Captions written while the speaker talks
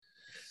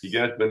You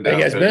guys been How you down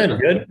guys been?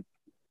 visiting?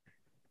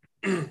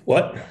 Good.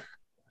 What?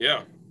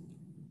 Yeah.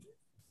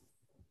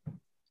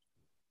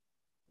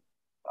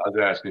 I was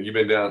asking. You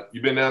been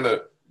down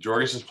to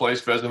Jorgensen's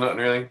place pheasant hunting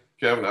or anything,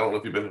 Kevin? I don't know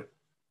if you've been.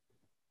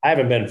 I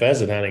haven't been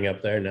pheasant hunting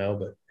up there, no,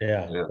 but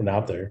yeah, Yeah. been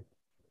out there.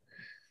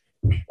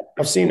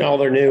 I've seen all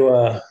their new.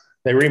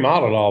 They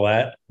remodeled all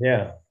that.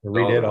 Yeah, they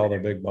redid Oh, all their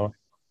big barn,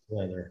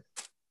 yeah, their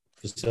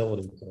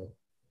facility. So,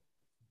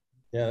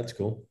 yeah, that's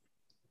cool.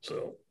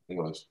 So, it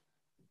was.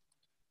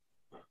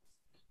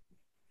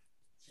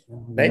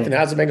 Nathan,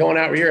 how's it been going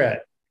out where you're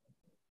at?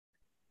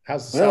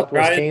 How's the Well, Southwest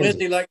dry and Kansas?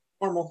 windy like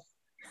normal.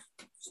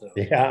 So,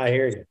 Yeah, I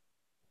hear you.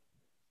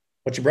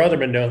 What's your brother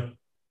been doing?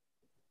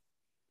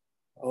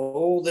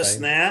 oh, the Same.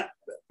 snap,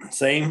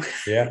 same.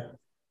 Yeah,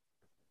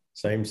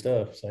 same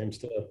stuff. Same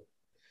stuff.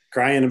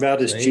 Crying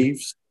about his Same.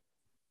 Chiefs.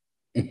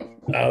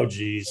 Oh,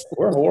 geez,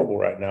 we're horrible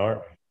right now,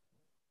 aren't we?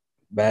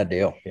 Bad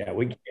deal. Yeah,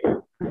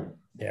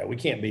 we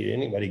can't beat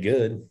anybody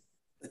good.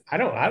 I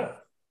don't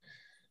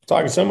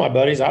talking to some of my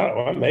buddies. I don't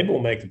well, maybe we'll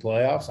make the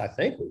playoffs. I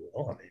think we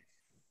will.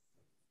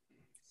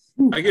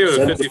 I give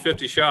it a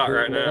 50-50 shot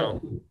right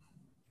now.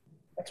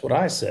 That's what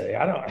I say.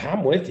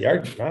 I'm with you. I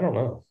don't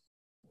know.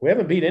 We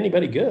haven't beat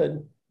anybody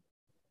good.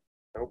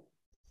 Nope.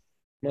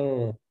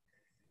 No.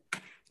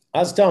 I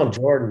was telling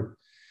Jordan,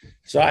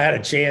 so I had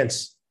a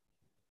chance.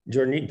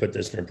 Jordan, you can put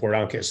this in the report. I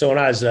don't care. So when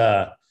I was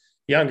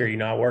younger,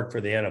 I worked for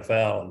the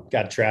NFL and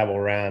got to travel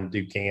around,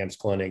 do camps,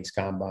 clinics,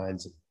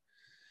 combines. And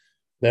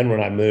then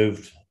when I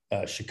moved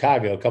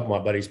Chicago, a couple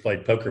of my buddies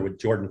played poker with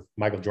Jordan,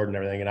 Michael Jordan,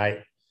 and everything.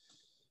 And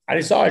I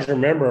just always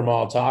remember them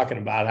all talking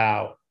about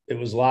how it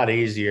was a lot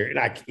easier. And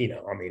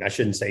I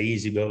shouldn't say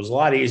easy, but it was a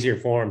lot easier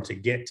for them to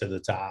get to the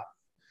top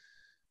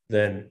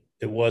than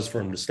it was for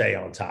them to stay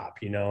on top,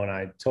 And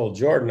I told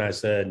Jordan, I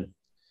said,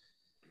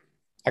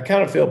 I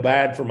kind of feel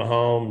bad for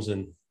Mahomes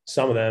and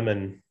some of them.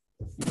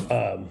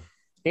 And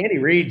Andy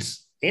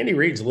Reid's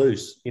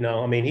loose, he's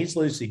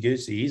loosey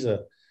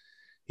goosey.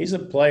 He's a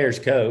player's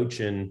coach,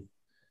 and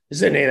this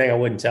isn't anything I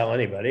wouldn't tell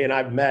anybody. And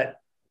I've met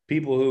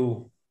people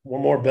who were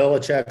more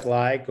Belichick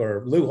like,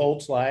 or Lou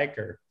Holtz like,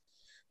 or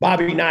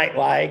Bobby Knight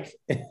like.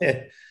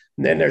 And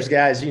then there's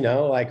guys,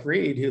 like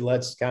Reid, who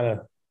lets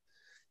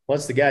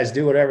the guys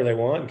do whatever they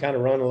want and kind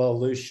of run a little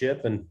loose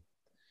ship. And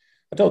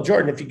I told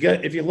Jordan,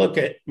 if you look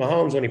at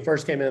Mahomes when he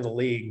first came into the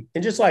league,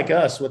 and just like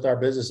us with our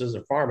businesses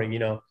of farming,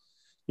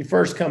 you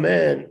first come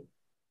in,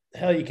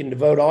 hell, you can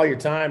devote all your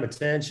time,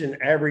 attention,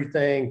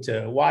 everything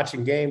to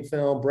watching game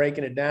film,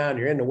 breaking it down.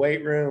 You're in the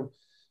weight room,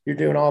 you're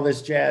doing all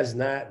this jazz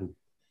and that. And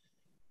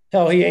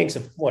hell, he inks a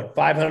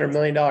 $500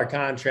 million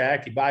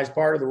contract. He buys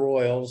part of the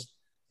Royals.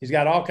 He's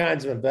got all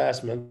kinds of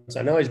investments.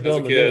 I know he's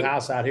building a new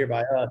house out here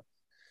by us.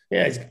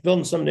 Yeah, he's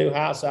building some new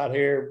house out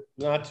here,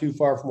 not too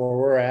far from where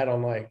we're at,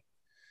 on like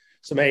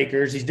some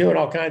acres. He's doing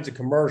all kinds of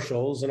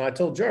commercials. And I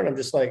told Jordan, I'm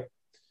just like,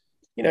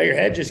 your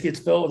head just gets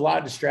filled with a lot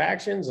of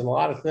distractions and a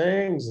lot of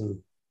things. And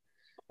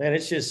man,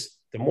 it's just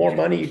the more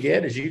money you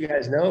get, as you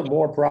guys know,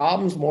 more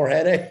problems, more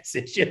headaches.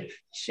 It's just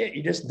shit.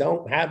 You just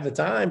don't have the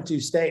time to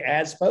stay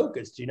as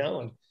focused,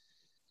 And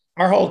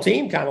our whole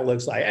team kind of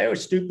looks like, hey,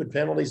 stupid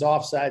penalties,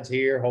 offsides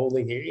here,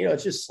 holding here.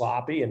 It's just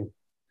sloppy and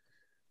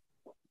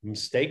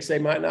mistakes they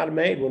might not have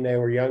made when they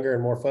were younger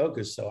and more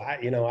focused. So I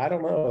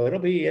don't know. It'll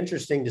be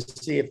interesting to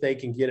see if they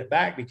can get it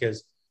back,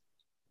 because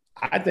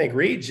I think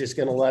Reid's just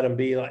going to let them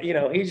be like,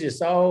 he's just,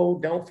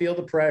 don't feel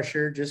the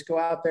pressure. Just go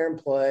out there and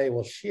play.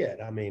 Well, shit.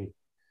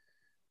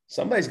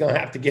 Somebody's going to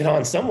have to get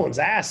on someone's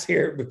ass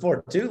here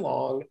before too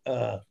long.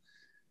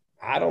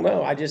 I don't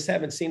know. I just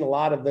haven't seen a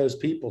lot of those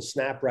people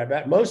snap right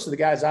back. Most of the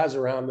guys I was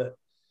around that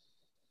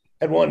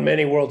had won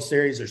many World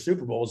Series or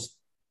Super Bowls,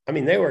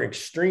 they were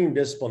extreme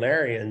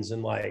disciplinarians,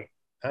 and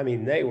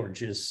they were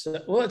just,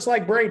 well, it's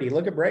like Brady.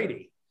 Look at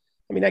Brady.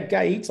 That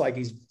guy eats like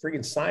he's a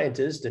freaking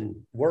scientist and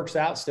works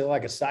out still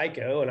like a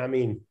psycho. And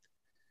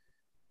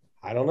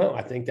I don't know.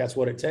 I think that's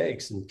what it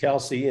takes. And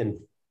Kelsey and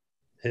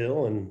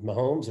Hill and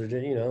Mahomes are,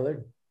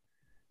 they're,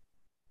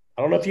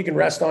 I don't know if you can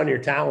rest on your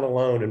talent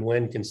alone and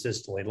win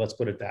consistently. Let's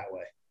put it that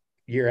way.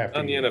 Year after Not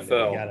in the year.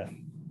 NFL.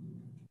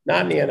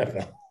 Not in the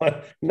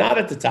NFL. Not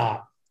at the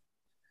top.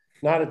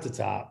 Not at the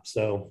top.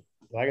 So,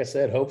 like I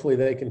said, hopefully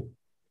they can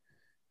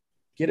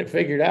get it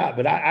figured out.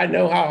 But I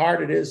know how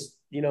hard it is,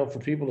 for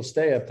people to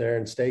stay up there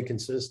and stay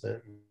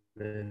consistent.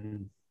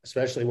 And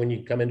especially when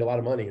you come into a lot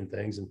of money and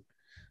things, and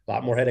a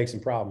lot more headaches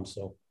and problems.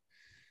 So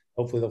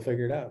hopefully they'll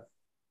figure it out.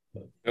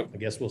 But Yep. I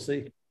guess we'll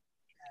see.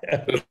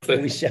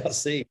 We shall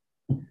see.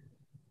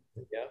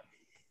 Yeah.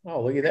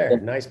 Oh, look at there.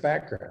 Nice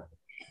background.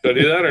 Should I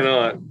do that or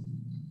not?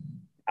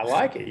 I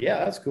like it.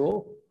 Yeah, that's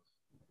cool.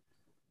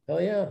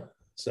 Hell yeah.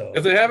 So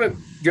If they haven't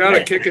got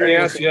a kick in the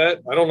ass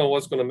yet, I don't know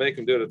what's going to make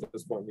them do it at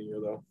this point in the year,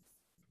 though.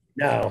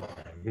 No,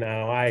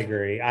 I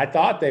agree. I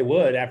thought they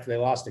would after they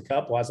lost a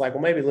couple. I was like,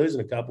 well, maybe losing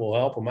a couple will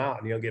help them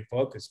out and get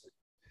focused.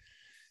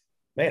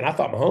 Man, I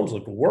thought Mahomes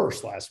looked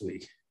worse last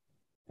week.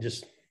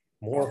 Just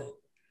more.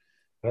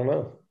 I don't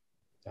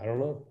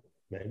know.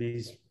 Maybe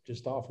he's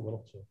just off a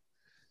little.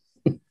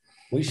 So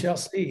we shall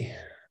see.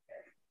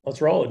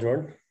 Let's roll it,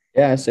 Jordan.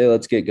 Yeah, I say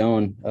let's get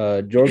going.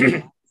 George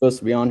was supposed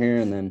to be on here,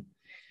 and then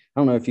I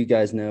don't know if you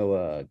guys know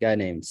a guy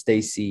named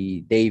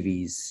Stacy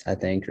Davies, I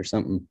think, or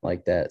something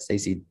like that.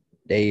 Stacy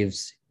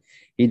Daves.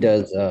 He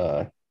does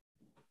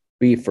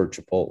beef for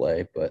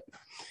Chipotle, but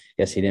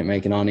guess he didn't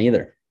make it on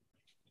either.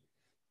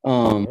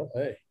 Oh,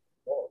 hey.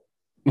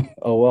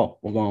 Oh well,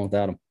 we'll go on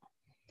without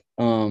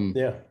him.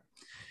 Yeah.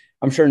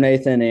 I'm sure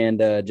Nathan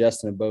and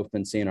Justin have both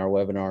been seeing our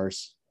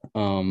webinars.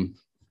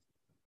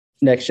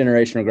 Next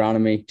generation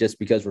agronomy, just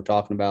because we're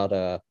talking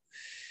about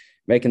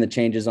making the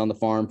changes on the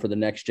farm for the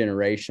next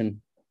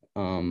generation.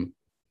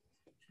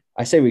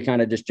 I say we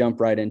kind of just jump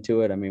right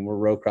into it. I mean, we're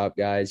row crop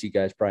guys. You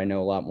guys probably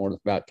know a lot more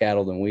about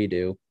cattle than we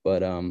do,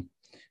 but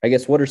I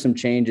guess what are some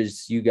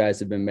changes you guys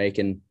have been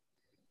making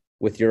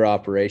with your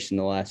operation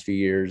the last few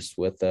years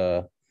with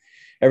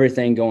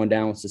everything going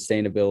down with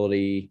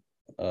sustainability,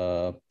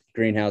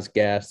 greenhouse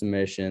gas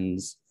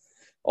emissions,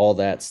 all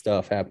that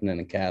stuff happening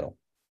in cattle?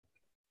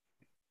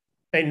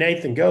 Hey,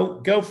 Nathan,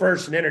 go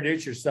first and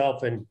introduce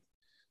yourself and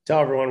tell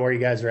everyone where you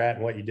guys are at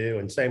and what you do.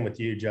 And same with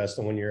you,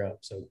 Justin, when you're up.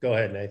 So go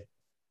ahead, Nathan.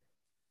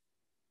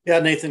 Yeah,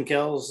 Nathan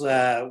Kells.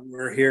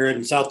 We're here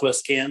in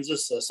Southwest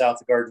Kansas, south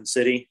of Garden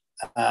City.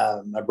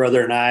 My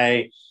brother and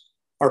I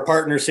are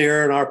partners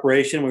here in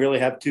operation. We really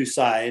have two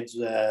sides.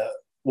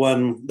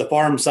 One, the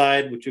farm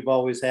side, which we've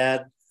always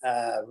had.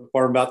 We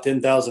farm about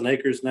 10,000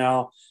 acres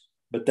now,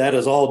 but that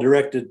is all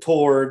directed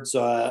towards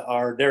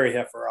our dairy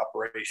heifer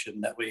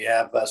operation that we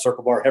have,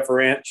 Circle Bar Heifer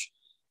Ranch,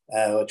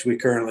 which we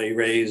currently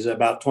raise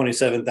about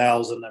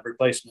 27,000 of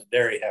replacement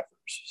dairy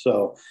heifers.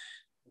 So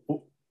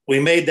we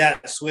made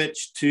that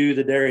switch to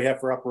the dairy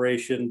heifer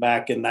operation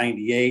back in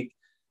 98,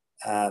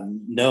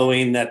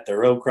 knowing that the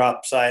row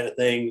crop side of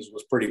things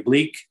was pretty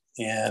bleak.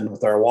 And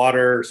with our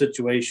water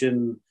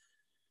situation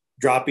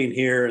dropping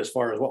here as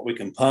far as what we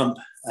can pump,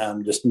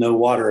 just no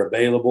water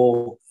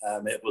available.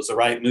 It was the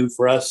right move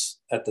for us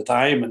at the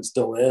time and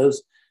still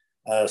is.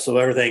 So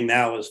everything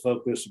now is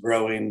focused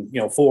growing,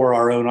 for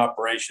our own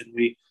operation.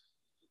 We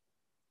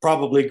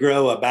probably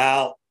grow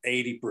about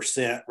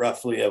 80%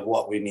 roughly of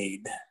what we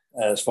need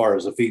as far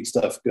as the feed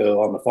stuff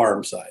go on the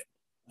farm side.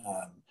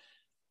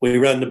 We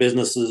run the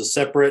businesses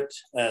separate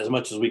as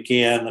much as we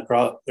can.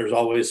 There's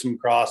always some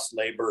cross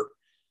labor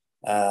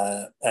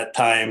at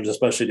times,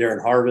 especially during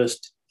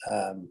harvest.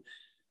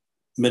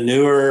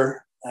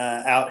 Manure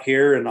out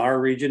here in our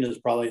region is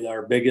probably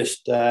our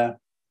biggest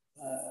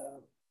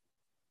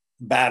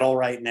battle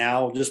right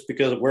now, just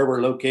because of where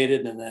we're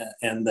located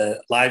and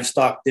the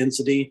livestock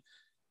density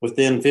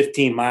within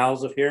 15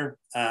 miles of here.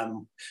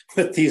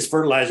 With these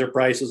fertilizer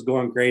prices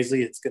going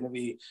crazy, it's going to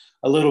be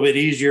a little bit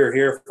easier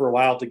here for a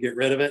while to get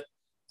rid of it.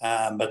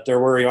 But there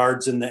were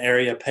yards in the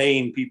area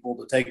paying people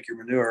to take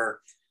your manure.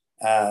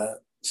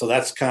 So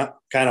that's kind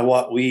of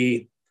what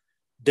we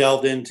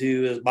delved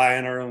into, is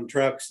buying our own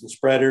trucks and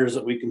spreaders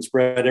that we can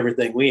spread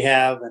everything we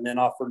have, and then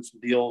offering some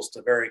deals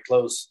to very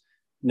close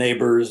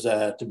neighbors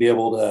to be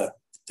able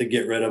to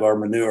get rid of our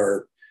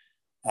manure.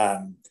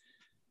 I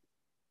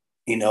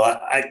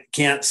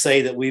can't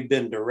say that we've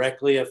been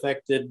directly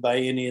affected by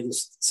any of the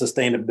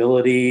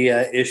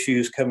sustainability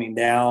issues coming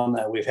down.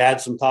 We've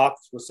had some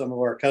talks with some of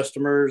our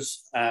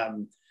customers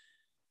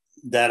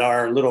that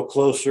are a little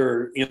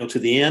closer, to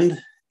the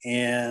end.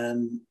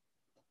 And,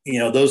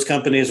 those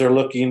companies are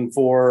looking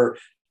for,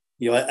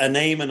 a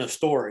name and a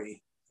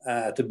story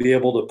to be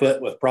able to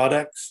put with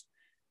products.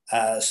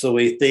 So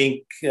we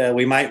think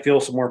we might feel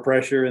some more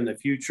pressure in the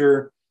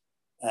future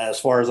as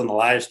far as on the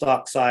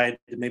livestock side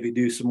to maybe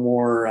do some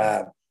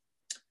more,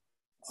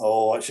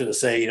 what should I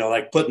say,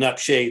 like putting up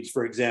shades,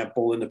 for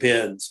example, in the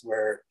pens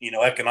where,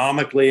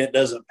 economically it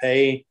doesn't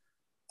pay,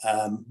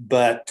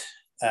 but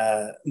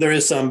there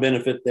is some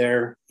benefit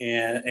there.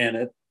 And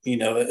it,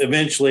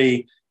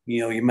 eventually,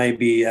 you may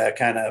be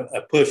kind of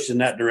pushed in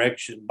that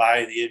direction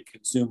by the end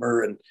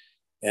consumer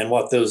and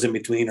what those in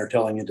between are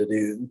telling you to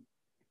do.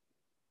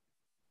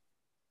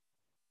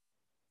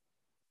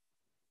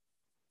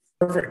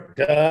 Perfect.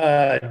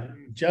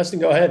 Justin,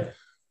 go ahead.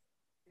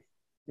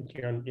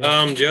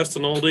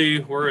 Justin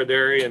Oldie. We're a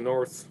dairy in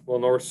north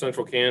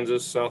central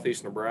Kansas,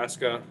 southeast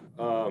Nebraska.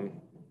 Probably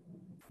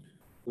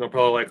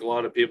like a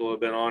lot of people have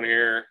been on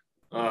here.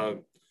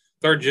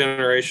 Third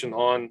generation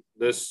on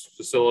this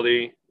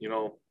facility,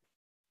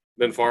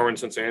 been farming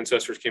since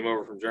ancestors came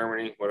over from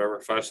Germany,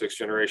 5-6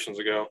 generations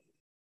ago.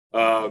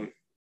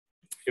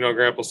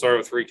 Grandpa started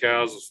with 3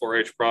 cows, it was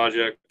 4-H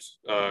project,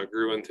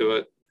 grew into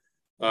it.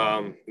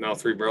 Now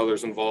 3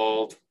 brothers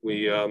involved.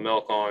 We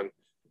milk on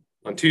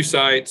 2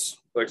 sites,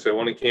 like I said,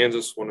 one in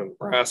Kansas, one in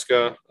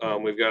Nebraska.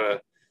 We've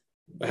got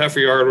a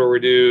heifer yard where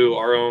we do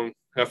our own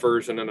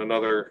heifers, and then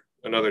another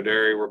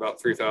dairy. We're about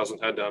 3,000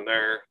 head down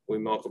there. We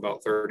milk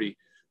about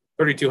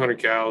 3,200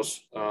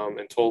 cows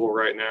in total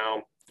right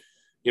now.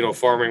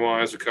 Farming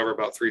wise, we cover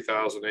about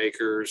 3,000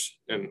 acres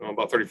and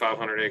about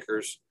 3,500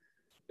 acres.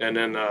 And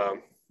then, I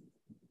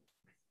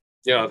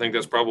think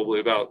that's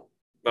probably about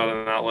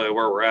an outlay of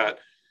where we're at.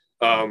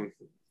 Kind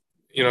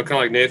of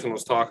like Nathan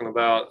was talking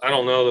about, I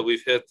don't know that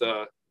we've hit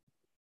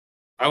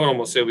I would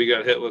almost say we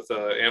got hit with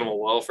animal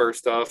welfare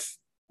stuff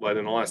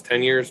in the last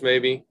 10 years,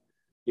 maybe,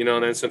 and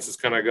then since it's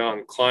kind of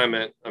gone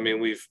climate, I mean,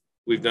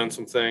 we've done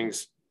some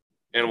things,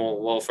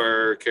 animal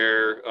welfare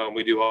care.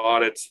 We do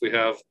audits. We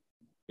have,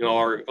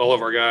 all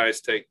of our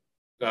guys take,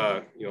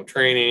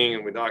 training,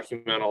 and we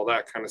document all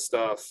that kind of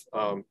stuff.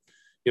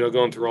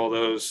 Going through all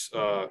those,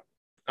 I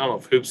don't know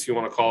if hoops you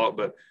want to call it,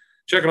 but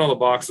checking all the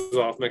boxes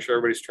off, make sure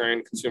everybody's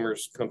trained,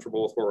 consumers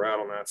comfortable with where we're at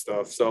on that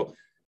stuff. So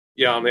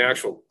yeah, on the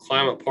actual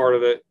climate part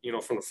of it,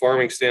 from the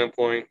farming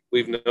standpoint,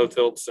 we've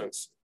no-tilled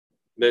since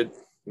mid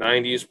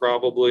 90s,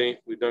 probably.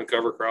 We've done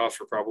cover crops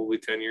for probably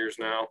 10 years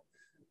now.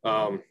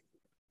 I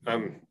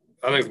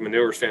think the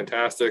manure is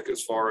fantastic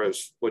as far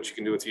as what you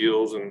can do with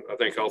yields, and I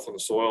think health on the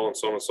soil and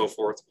so on and so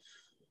forth.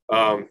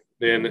 And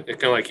it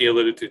kind of like he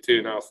alluded to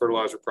too, now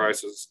fertilizer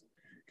prices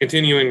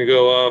continuing to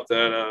go up,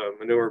 that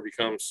manure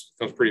becomes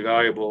pretty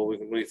valuable. We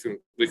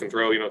can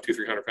throw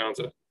 200-300 pounds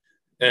of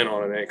N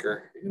on an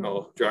acre,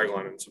 drag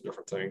line and some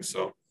different things.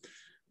 So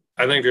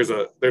I think there's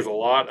a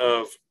lot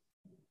of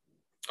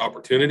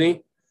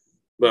opportunity,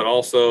 but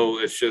also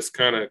it's just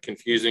kind of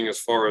confusing as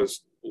far as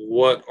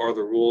what are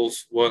the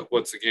rules,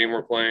 what's the game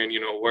we're playing,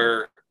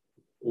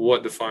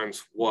 what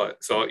defines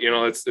what. So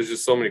there's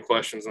just so many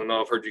questions. And I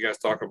know I've heard you guys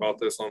talk about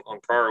this on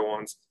prior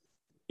ones.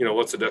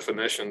 What's the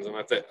definitions? And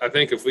I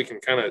think if we can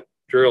kind of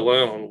drill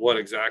in on what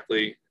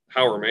exactly,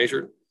 how we're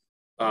measured,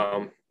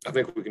 I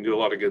think we can do a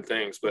lot of good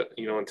things. But,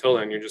 until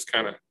then, you're just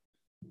kind of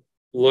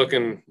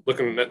looking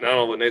at, not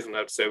only what Nathan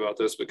had to say about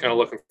this, but kind of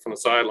looking from the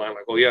sideline,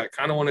 like, well, yeah, I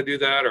kind of want to do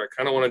that, or I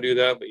kind of want to do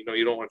that, but, you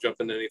don't want to jump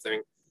into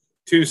anything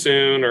too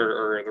soon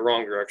or in the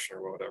wrong direction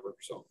or whatever.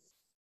 So.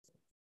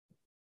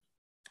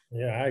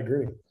 Yeah, I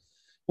agree.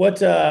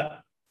 What,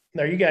 are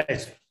you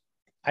guys,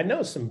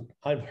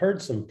 I've heard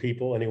some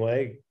people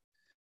anyway,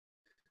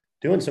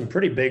 doing some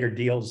pretty bigger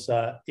deals,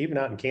 even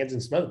out in Kansas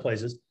and some other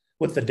places,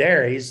 with the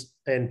dairies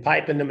and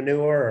piping the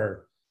manure,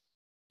 or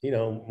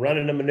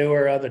running the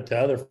manure to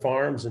other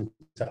farms and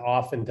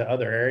off into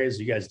other areas.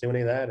 You guys do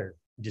any of that, or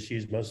just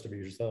use most of it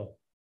yourself?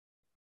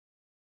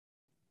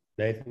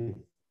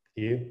 Nathan,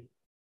 you?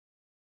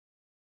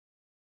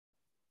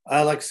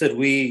 Like I said,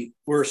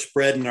 we're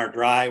spreading our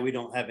dry. We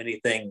don't have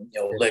anything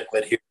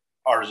liquid here.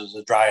 Ours is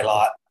a dry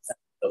lot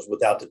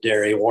without the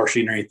dairy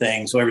washing or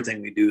anything. So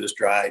everything we do is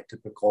dry.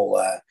 Typical.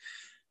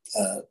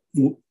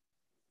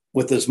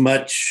 With as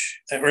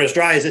much or as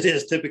dry as it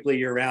is typically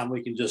year round,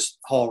 we can just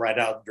haul right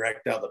out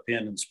direct out of the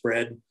pen and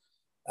spread.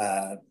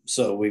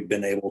 So we've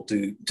been able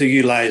to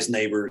utilize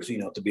neighbors,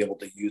 to be able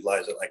to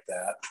utilize it like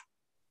that.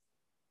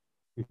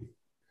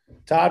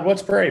 Todd,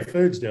 what's Prairie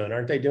Foods doing?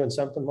 Aren't they doing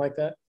something like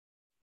that?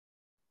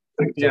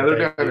 Yeah,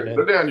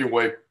 they're down your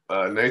way.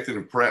 Nathan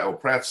and Pratt. Oh,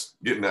 Pratt's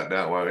getting that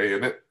down way,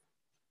 isn't it?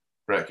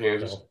 Pratt,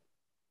 Kansas.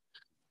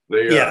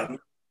 Yeah.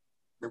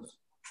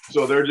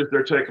 So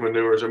they're taking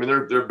manures. I mean,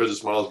 their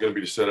business model is going to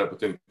be to set up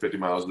within 50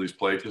 miles of these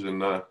places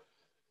and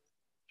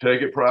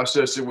take it,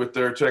 process it with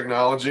their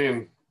technology,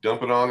 and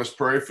dump it on as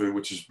Prairie Food,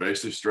 which is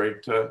basically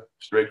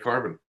straight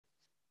carbon.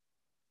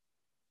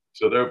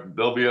 So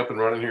they'll be up and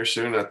running here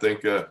soon. I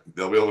think they'll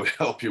be able to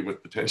help you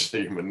with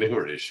potentially your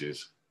manure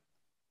issues.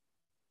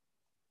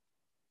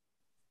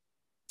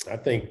 I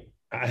think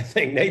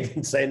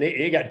Nathan's saying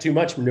they got too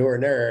much manure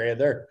in their area.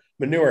 They're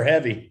manure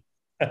heavy.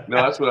 No,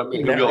 that's what I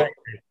mean.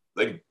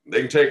 They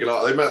can take it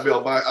all. They might be able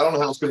to buy. I don't know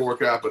how it's going to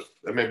work out, but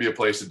there may be a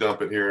place to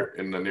dump it here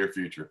in the near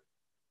future.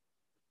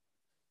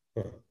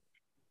 Huh.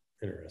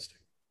 Interesting.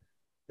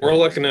 We're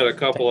looking at a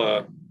couple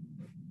of,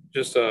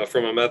 just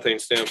from a methane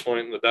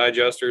standpoint, the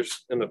digesters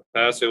in the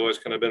past, they always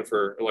kind of been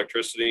for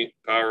electricity,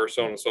 power,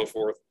 so on and so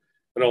forth.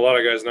 I know a lot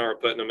of guys now are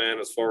putting them in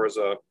as far as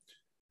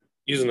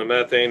using the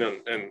methane,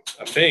 and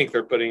I think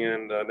they're putting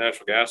in the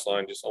natural gas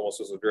line just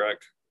almost as a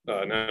direct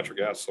natural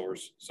gas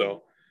source.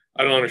 So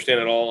I don't understand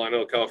it all. I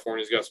know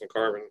California's got some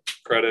carbon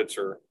credits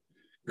or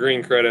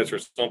green credits or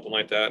something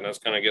like that, and that's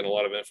kind of getting a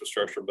lot of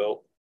infrastructure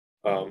built.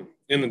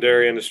 In the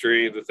dairy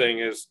industry, the thing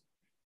is,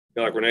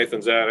 like where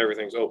Nathan's at,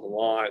 everything's open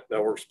lot.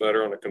 That works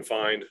better on a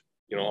confined,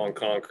 on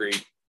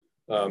concrete,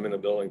 in a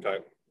building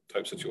type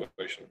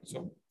situation.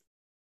 So,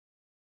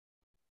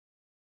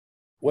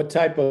 what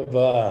type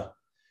of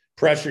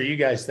pressure you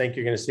guys think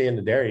you're going to see in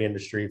the dairy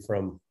industry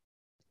from,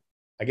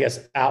 I guess,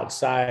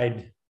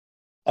 outside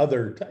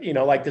other,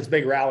 like this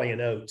big rally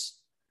in oats?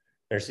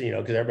 There's,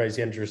 because everybody's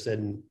interested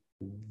in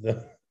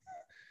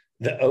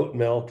the oat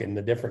milk and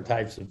the different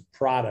types of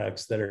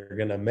products that are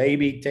going to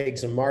maybe take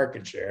some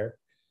market share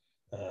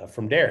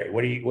from dairy.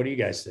 What do you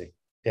guys see?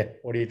 Yeah.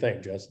 What do you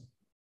think, Justin?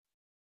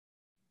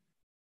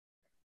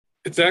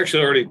 It's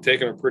actually already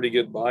taken a pretty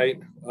good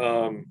bite.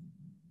 From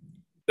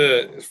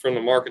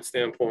the market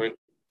standpoint,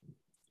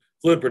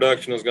 fluid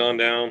production has gone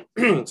down.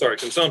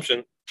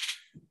 Consumption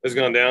has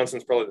gone down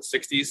since probably the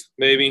 60s,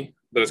 maybe,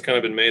 but it's kind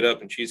of been made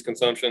up in cheese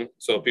consumption.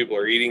 So people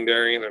are eating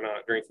dairy, they're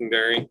not drinking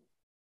dairy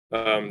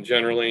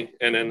generally.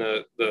 And then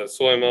the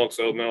soy milks,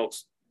 oat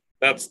milks,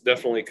 that's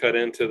definitely cut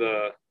into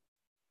the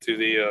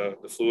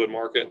fluid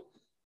market.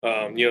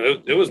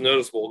 It was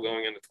noticeable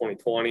going into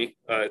 2020.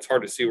 It's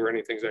hard to see where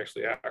anything's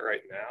actually at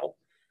right now.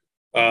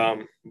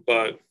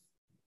 But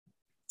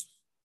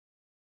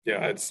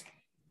yeah,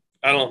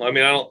 I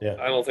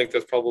don't think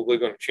that's probably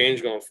going to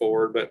change going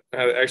forward, but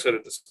I actually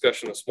had a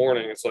discussion this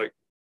morning. It's like,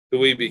 do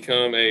we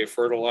become a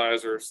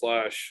fertilizer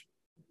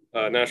 /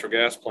 natural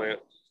gas plant,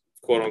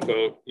 quote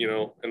unquote,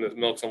 and the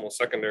milk's almost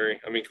secondary?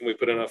 I mean, can we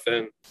put enough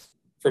in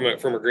from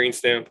a green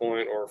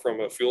standpoint or from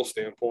a fuel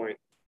standpoint?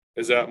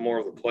 Is that more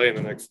of the play in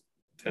the next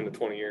 10 to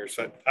 20 years?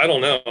 I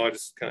don't know. I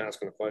just kind of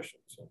asking the question.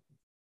 So.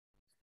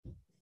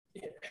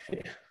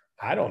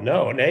 I don't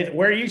know.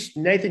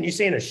 Nathan, you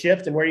seeing a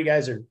shift in where you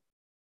guys are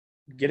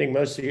getting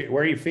where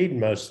are you feeding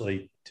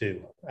mostly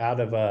to? Out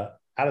of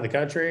the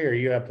country, or are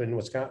you up in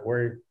Wisconsin?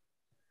 Where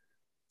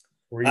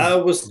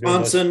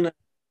Wisconsin,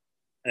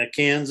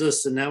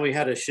 Kansas, and now we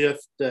had a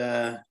shift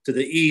to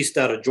the east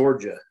out of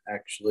Georgia.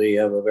 Actually,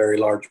 have a very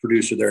large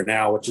producer there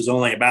now, which is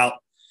only about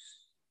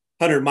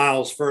 100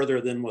 miles further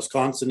than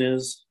Wisconsin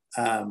is.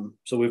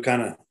 So we've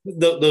kind of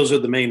those are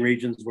the main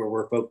regions where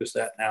we're focused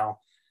at now.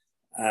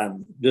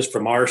 Just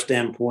from our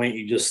standpoint,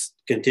 you just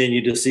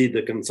continue to see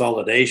the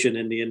consolidation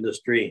in the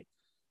industry.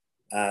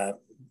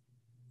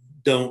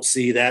 Don't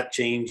see that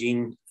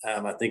changing.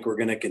 I think we're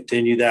going to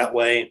continue that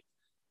way.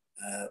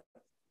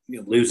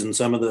 Losing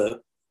some of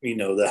the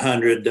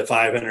 100 to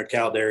 500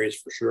 cow dairies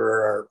for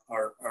sure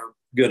are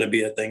going to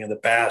be a thing of the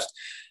past.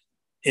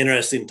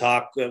 Interesting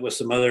talk with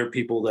some other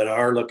people that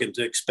are looking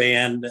to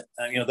expand.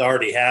 They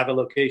already have a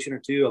location or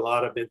two. A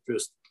lot of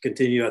interest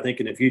continue, I think,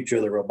 in the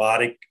future, the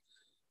robotic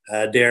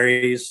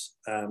dairies,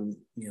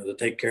 to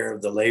take care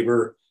of the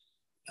labor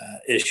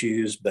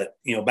issues. But,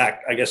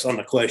 back, I guess, on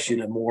the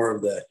question of more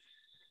of the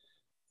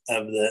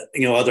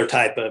other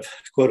type of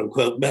quote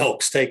unquote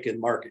milks taking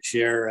market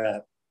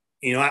share.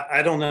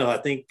 I don't know. I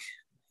think,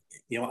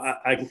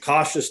 I'm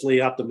cautiously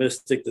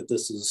optimistic that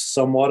this is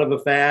somewhat of a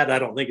fad. I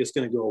don't think it's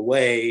going to go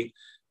away,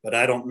 but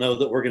I don't know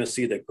that we're going to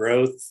see the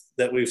growth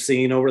that we've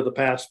seen over the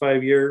past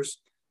 5 years.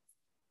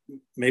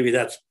 Maybe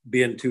that's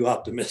being too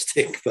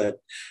optimistic, but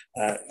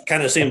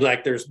kind of seems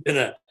like there's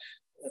been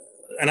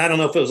and I don't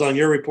know if it was on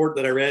your report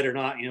that I read or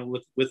not,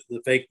 with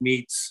the fake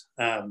meats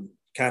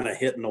kind of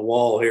hitting the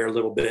wall here a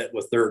little bit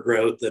with their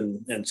growth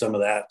and some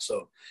of that.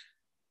 So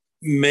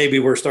maybe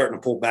we're starting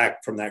to pull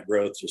back from that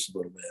growth just a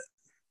little bit.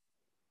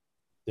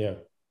 Yeah.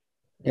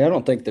 Yeah, I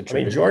don't think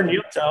Jordan,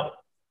 you tell.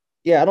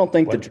 Yeah, I don't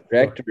think the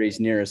trajectory is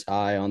near as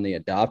high on the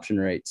adoption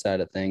rate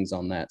side of things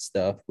on that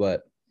stuff,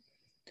 but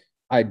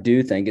I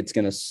do think it's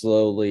going to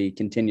slowly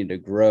continue to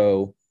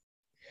grow.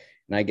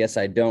 And I guess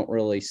I don't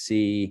really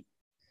see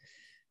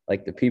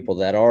like the people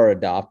that are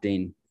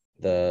adopting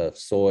the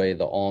soy,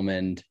 the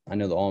almond. I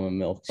know the almond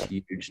milk's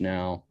huge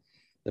now,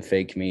 the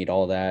fake meat,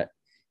 all that.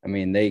 I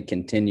mean, they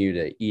continue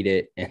to eat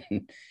it,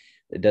 and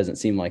it doesn't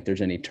seem like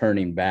there's any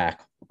turning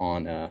back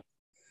on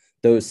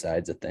those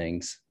sides of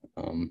things.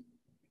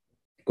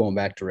 Going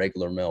back to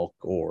regular milk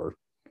or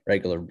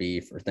regular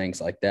beef or things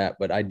like that.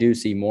 But I do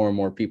see more and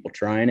more people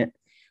trying it.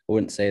 I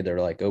wouldn't say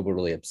they're like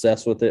overly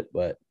obsessed with it,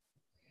 but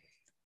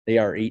they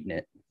are eating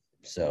it.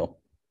 So,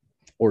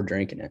 or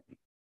drinking it,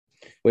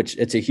 which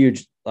it's a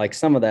huge, like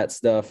some of that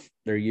stuff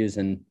they're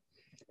using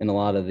in a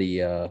lot of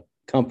the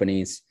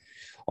companies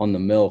on the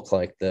milk,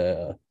 like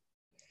the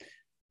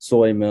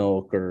soy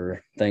milk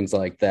or things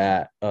like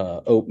that.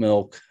 Oat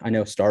milk. I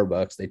know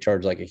Starbucks, they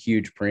charge like a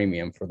huge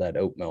premium for that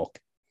oat milk.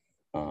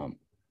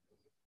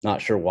 Not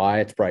sure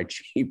why. It's probably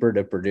cheaper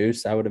to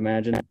produce, I would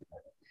imagine.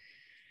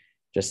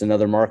 Just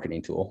another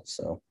marketing tool.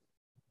 So,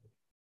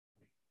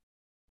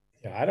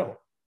 yeah, I don't.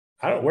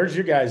 Where's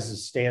your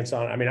guys' stance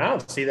on? I mean, I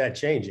don't see that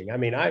changing. I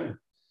mean, I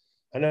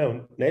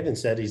know Nathan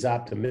said he's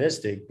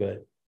optimistic,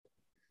 but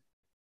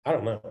I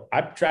don't know. I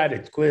try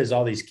to quiz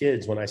all these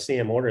kids when I see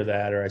them order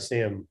that, or I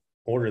see them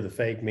order the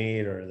fake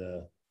meat or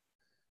the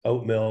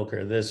oat milk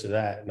or this or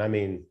that. And I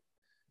mean,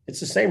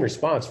 it's the same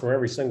response from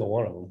every single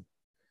one of them.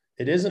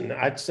 It isn't,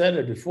 I'd said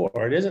it before,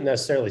 it isn't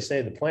necessarily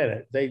save the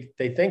planet. They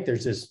think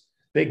there's this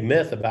big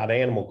myth about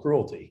animal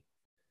cruelty,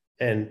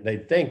 and they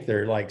think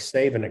they're like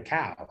saving a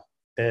cow.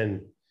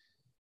 And,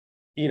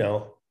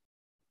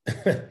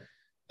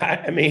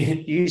 I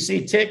mean, you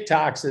see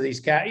TikToks of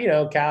these cow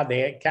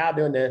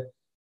doing the,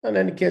 and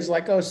then the kid's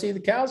like, oh, see, the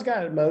cow's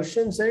got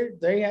emotions.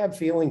 They have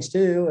feelings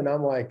too. And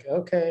I'm like,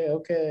 okay.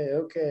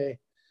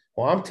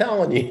 Well, I'm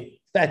telling you,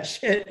 that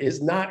shit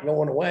is not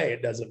going away.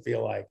 It doesn't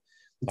feel like.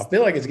 I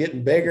feel like it's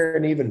getting bigger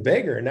and even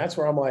bigger. And that's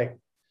where I'm like,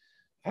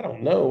 I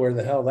don't know where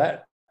the hell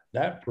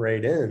that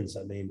parade ends.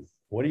 I mean,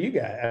 what do you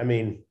guys,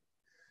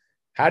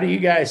 how do you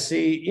guys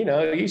see,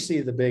 you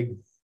see the big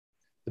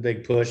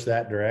push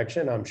that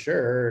direction, I'm sure,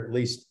 or at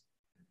least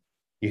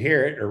you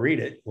hear it or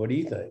read it. What do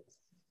you think?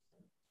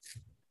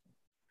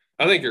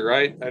 I think you're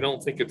right. I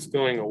don't think it's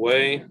going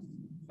away.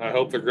 I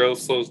hope the growth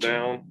slows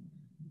down.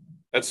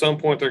 At some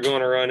point, they're going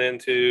to run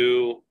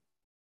into,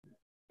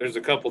 there's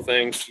a couple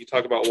things. You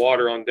talk about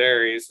water on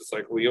dairies. It's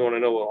like, well, you want to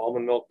know what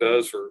almond milk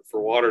does for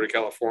water to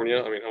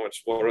California? I mean, how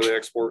much water they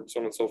export, so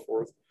on and so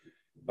forth.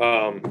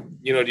 Do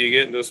you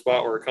get into a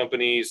spot where a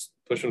company's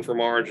pushing for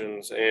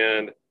margins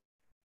and,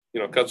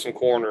 cut some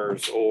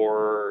corners,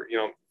 or,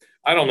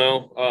 I don't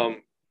know.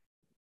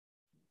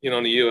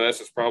 in the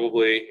U.S., it's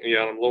probably,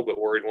 I'm a little bit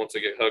worried once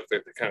they get hooked, they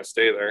kind of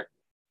stay there.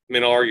 I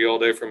mean, I'll argue all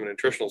day from a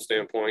nutritional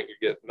standpoint, you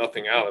get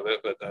nothing out of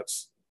it, but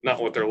that's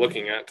not what they're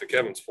looking at, to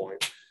Kevin's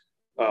point.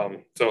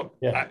 So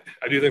yeah.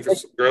 I do think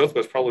there's growth,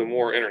 but it's probably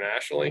more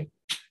internationally.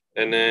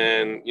 And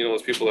then,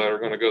 those people that are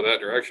going to go that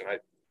direction,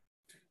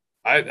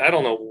 I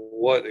don't know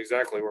what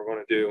exactly we're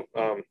going to do.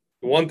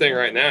 The one thing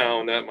right now,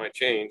 and that might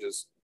change,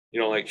 is,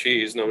 like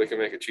cheese, nobody can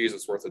make a cheese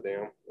that's worth a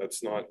damn.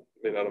 That's not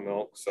made out of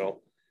milk.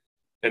 So,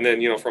 and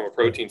then, from a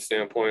protein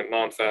standpoint,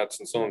 non-fats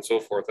and so on and so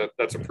forth,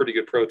 that's a pretty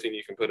good protein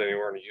you can put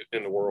anywhere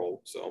in the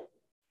world. So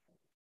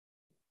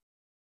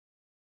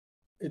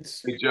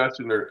it's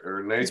Justin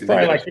or Nathan. It's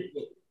probably like,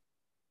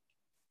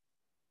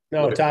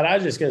 no, Todd, I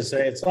was just going to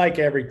say, it's like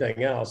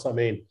everything else. I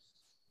mean,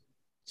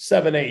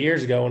 7-8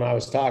 years ago when I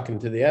was talking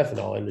to the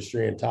ethanol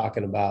industry and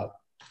talking about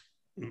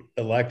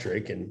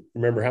electric, and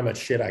remember how much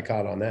shit I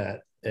caught on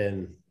that.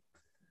 And,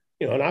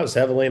 and I was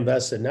heavily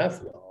invested in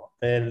ethanol.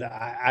 And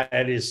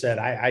I just said,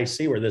 I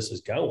see where this is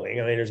going.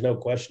 I mean, there's no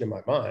question in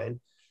my mind.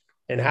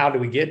 And how do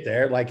we get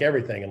there? Like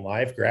everything in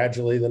life,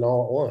 gradually, then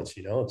all at once.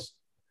 It's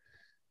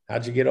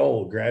how'd you get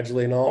old?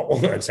 Gradually and all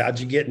at once. How'd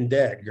you get in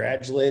debt?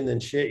 Gradually, and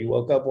then shit, you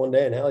woke up one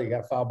day and hell, you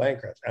got to file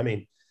bankruptcy. I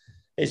mean,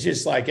 it's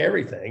just like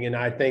everything. And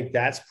I think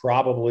that's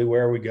probably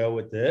where we go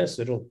with this.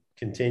 It'll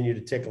continue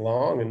to tick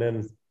along. And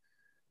then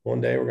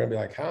one day we're going to be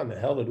like, how in the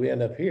hell did we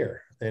end up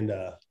here? And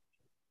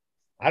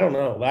I don't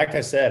know. Like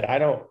I said,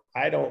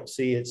 I don't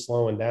see it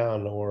slowing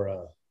down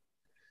or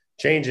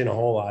changing a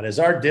whole lot as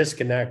our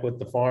disconnect with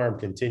the farm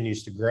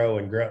continues to grow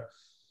and grow.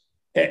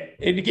 And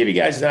to give you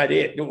guys an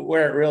idea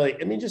where it really,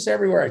 I mean, just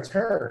everywhere I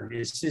turn,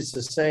 it's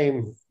the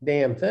same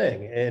damn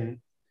thing. And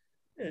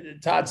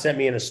Todd sent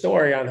me in a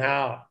story on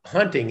how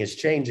hunting is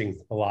changing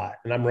a lot,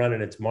 and I'm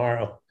running it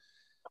tomorrow.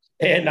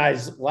 And I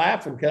was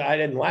laughing because I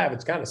didn't laugh.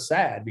 It's kind of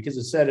sad because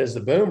it said as the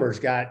boomers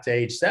got to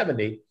age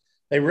 70,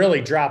 they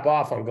really drop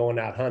off on going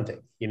out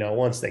hunting,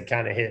 once they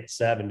kind of hit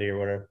 70 or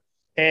whatever.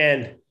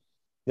 And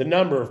the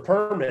number of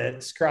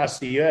permits across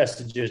the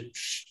U.S. is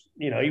just,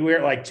 you were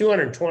at like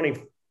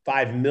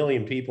 225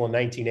 million people in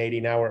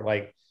 1980. Now we're at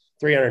like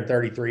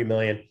 333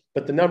 million.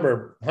 But the number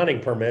of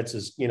hunting permits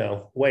is,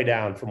 way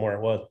down from where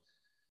it was.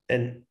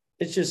 And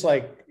it's just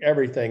like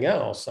everything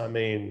else. I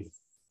mean,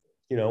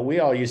 we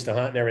all used to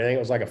hunt and everything. It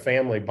was like a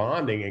family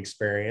bonding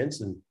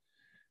experience, and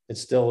it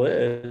still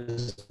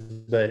is.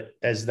 But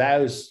as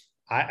that's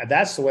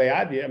the way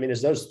I view it. I mean,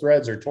 as those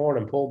threads are torn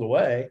and pulled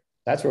away,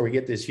 that's where we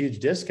get this huge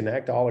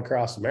disconnect all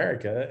across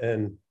America.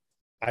 And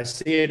I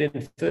see it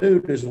in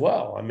food as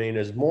well. I mean,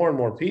 as more and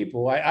more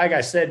people, like I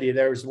said to you,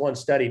 there was one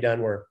study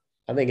done where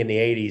I think in the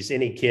 80s,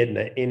 any kid in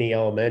any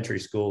elementary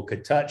school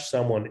could touch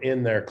someone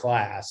in their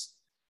class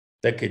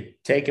that could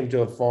take him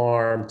to a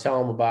farm, tell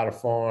them about a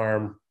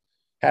farm,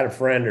 had a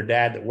friend or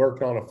dad that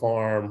worked on a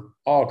farm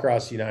all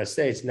across the United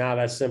States. Now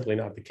that's simply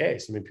not the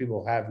case. I mean,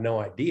 people have no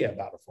idea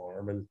about a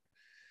farm. And,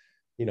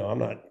 I'm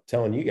not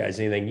telling you guys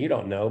anything you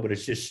don't know, but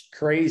it's just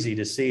crazy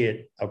to see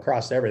it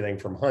across everything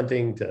from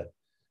hunting to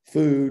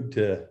food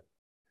to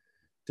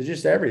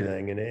just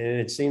everything. And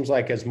it seems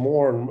like as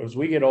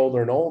we get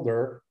older and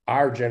older,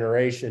 our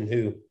generation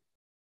who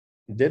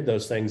did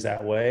those things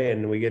that way,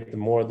 and we get the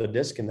more of the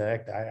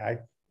disconnect, I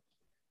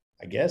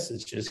guess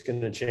it's just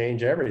going to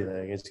change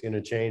everything. It's going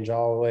to change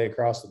all the way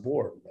across the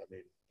board. I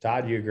mean,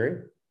 Todd, do you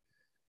agree?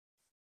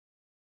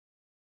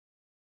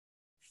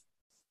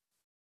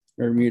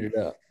 You're muted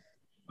up.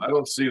 I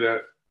don't see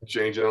that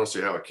changing. I don't see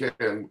how it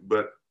can,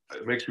 but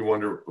it makes me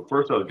wonder.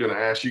 First, I was going to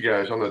ask you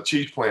guys on the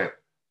cheese plant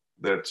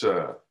that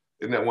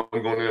isn't that one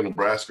going in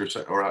Nebraska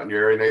or out in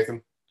your area,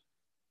 Nathan?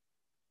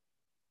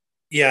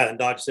 Yeah, in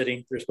Dodge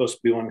City. There's supposed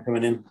to be one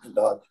coming in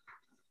Dodge.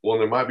 Well,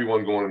 there might be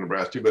one going in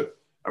Nebraska too, but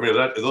I mean, is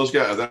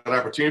that an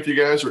opportunity for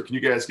you guys, or can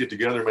you guys get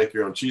together and make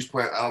your own cheese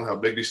plant? I don't know how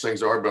big these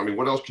things are, but I mean,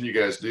 what else can you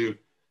guys do,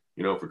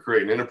 for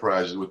creating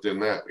enterprises within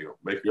that?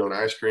 Make your own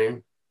ice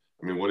cream.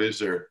 I mean, what is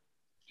there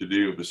to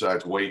do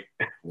besides wait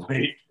and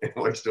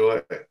waste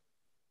away?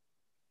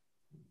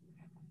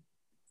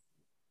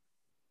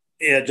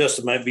 Yeah,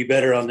 Justin might be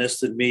better on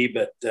this than me,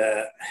 but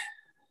those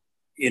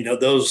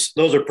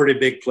are pretty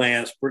big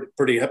plants,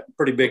 pretty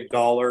big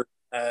dollar,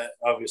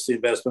 obviously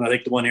investment. I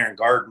think the one here in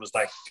Garden was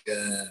like,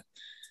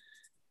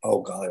 I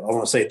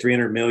want to say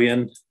 300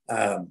 million,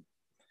 for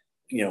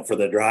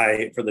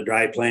the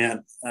dry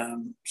plant.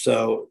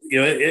 So,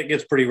 it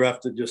gets pretty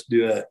rough to just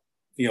do a,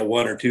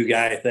 one or two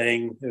guy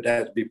thing. It would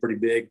have to be pretty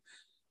big.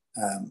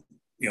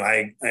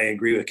 I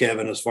agree with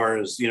Kevin as far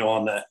as,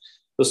 on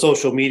the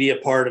social media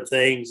part of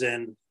things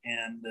and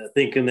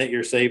thinking that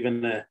you're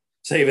saving a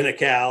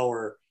cow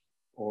or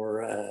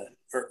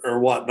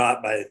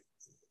whatnot by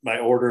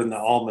ordering the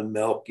almond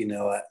milk.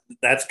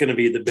 That's going to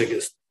be the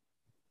biggest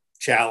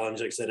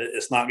challenge. Like I said,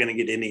 it's not going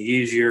to get any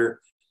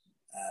easier.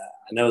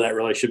 I know that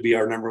really should be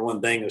our number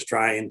one thing, is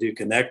trying to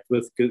connect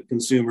with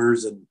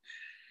consumers and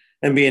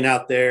being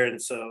out there.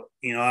 And so,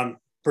 I'm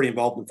pretty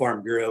involved in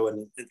Farm Bureau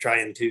and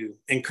trying to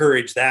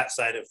encourage that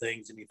side of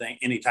things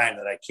anytime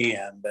that I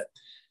can. But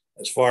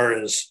as far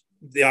as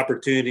the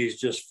opportunities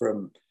just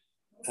from,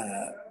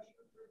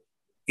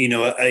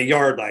 a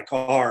yard like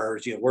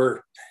ours,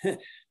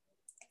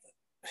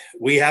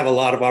 we have a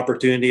lot of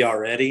opportunity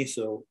already.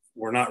 So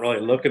we're not really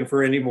looking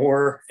for any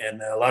more.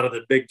 And a lot of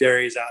the big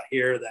dairies out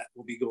here that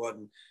will be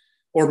going,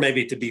 or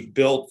maybe to be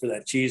built for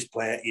that cheese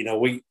plant,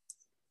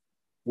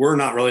 we're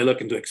not really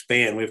looking to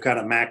expand. We've kind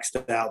of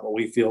maxed out what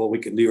we feel we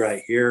can do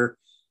right here,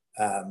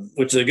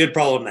 which is a good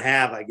problem to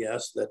have, I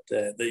guess,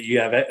 that you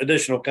have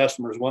additional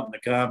customers wanting to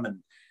come,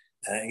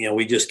 and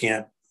we just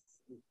can't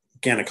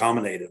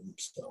accommodate them.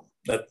 So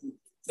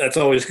that's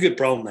always a good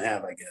problem to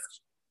have, I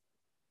guess.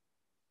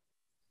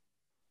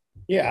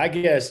 Yeah, I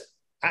guess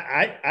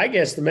I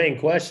guess the main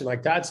question,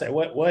 like Todd said,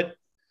 what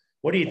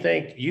do you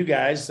think, you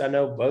guys? I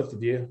know both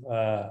of you,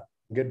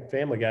 good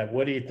family guy.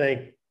 What do you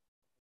think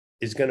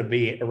is going to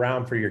be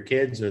around for your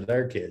kids or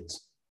their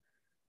kids?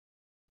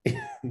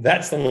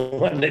 That's the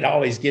one that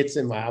always gets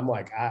in I'm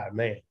like,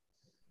 man,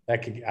 I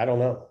don't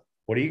know.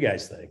 What do you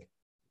guys think?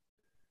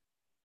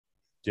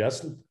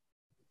 Justin?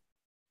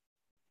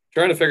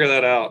 Trying to figure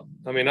that out.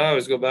 I mean, I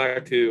always go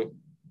back to,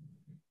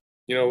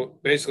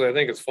 basically I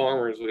think as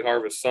farmers, we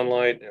harvest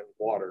sunlight and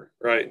water,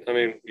 right? I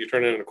mean, you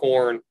turn it into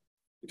corn,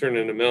 you turn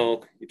it into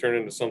milk, you turn it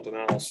into something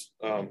else.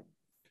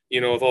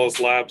 With all this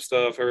lab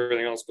stuff,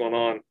 everything else going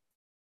on,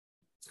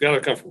 it's got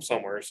to come from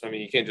somewhere. So, I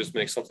mean, you can't just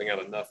make something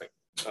out of nothing.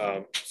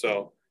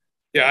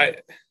 Yeah,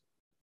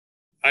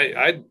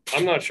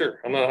 I'm not sure.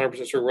 I'm not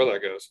 100% sure where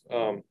that goes.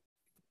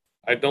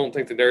 I don't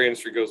think the dairy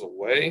industry goes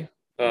away.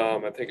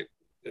 I think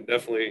it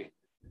definitely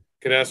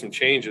could have some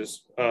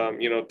changes.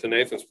 To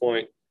Nathan's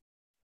point,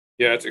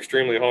 yeah, it's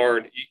extremely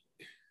hard.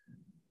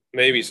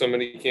 Maybe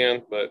somebody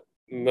can, but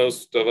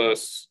most of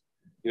us,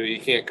 you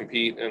can't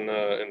compete in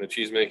the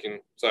cheese making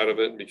side of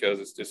it because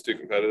it's just too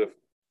competitive.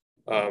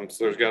 So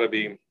there's got to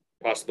be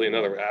possibly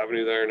another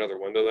avenue there, another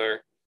window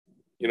there.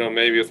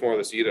 Maybe with more of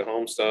this eat at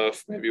home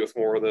stuff, maybe with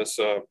more of this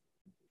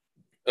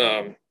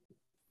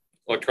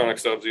electronic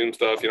stuff, Zoom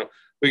stuff.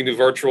 We can do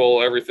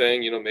virtual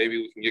everything. Maybe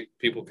we can get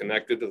people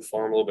connected to the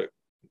farm a little bit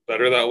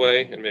better that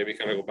way, and maybe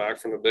kind of go back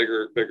from the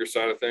bigger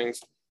side of things.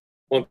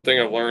 One thing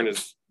I've learned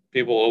is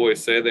people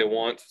always say they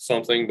want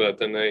something, but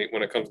then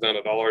when it comes down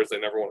to dollars, they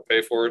never want to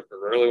pay for it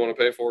or rarely want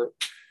to pay for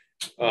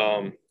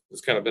it.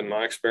 It's kind of been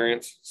my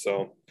experience.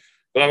 So,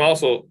 but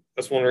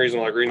that's one reason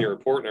I like reading your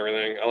report and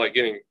everything. I like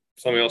getting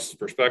somebody else's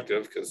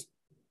perspective, because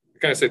I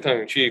kind of say tongue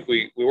in cheek,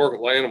 we work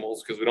with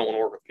animals because we don't want to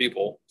work with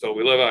people. So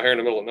we live out here in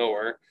the middle of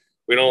nowhere.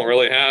 We don't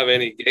really have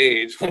any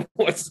gauge on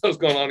what's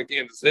going on in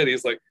Kansas City.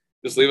 It's like,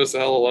 just leave us the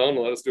hell alone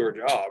and let us do our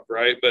job,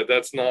 right? But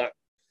that's not,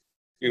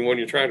 when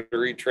you're trying to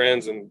read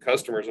trends and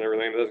customers and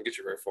everything, it doesn't get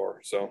you very far.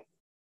 So,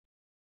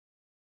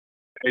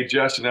 hey,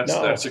 Justin,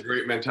 that's a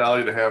great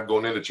mentality to have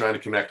going into trying to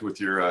connect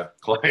with your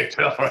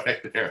clientele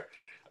right there.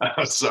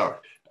 I'm sorry,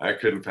 I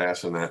couldn't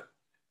pass on that.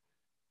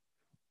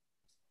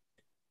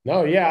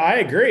 No, yeah, I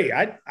agree.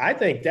 I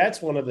think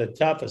that's one of the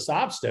toughest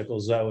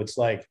obstacles, though. It's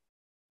like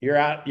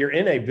you're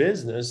in a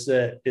business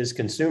that is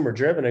consumer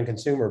driven and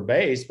consumer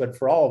based, but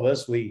for all of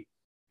us,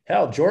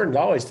 Jordan's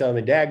always telling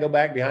me, Dad, go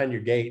back behind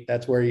your gate.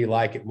 That's where you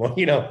like it more,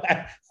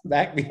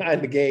 back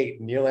behind the gate,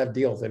 and you don't have to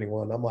deal with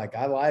anyone. I'm like,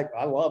 I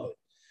love it.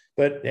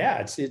 But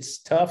yeah, it's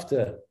tough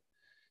to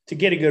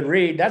get a good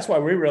read. That's why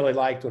we really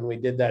liked when we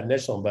did that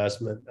initial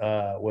investment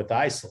with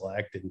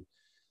iSelect, and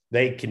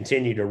they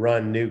continue to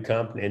run new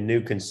company and new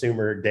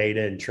consumer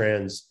data and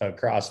trends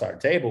across our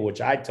table,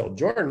 which I told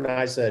Jordan,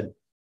 I said,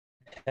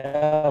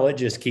 hell, it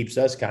just keeps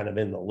us kind of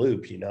in the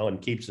loop,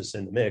 and keeps us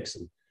in the mix.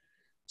 And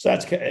so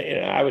that's,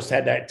 I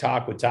had that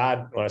talk with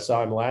Todd when I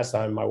saw him last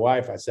time, my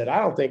wife. I said, I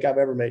don't think I've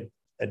ever made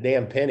a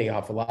damn penny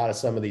off a lot of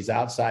some of these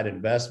outside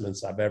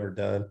investments I've ever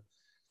done.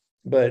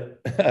 But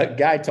a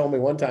guy told me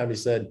one time, he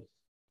said,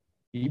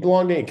 you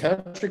belong to any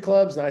country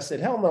clubs? And I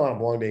said, hell no, I don't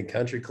belong to any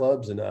country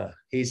clubs. And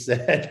he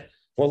said,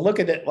 well, look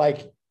at it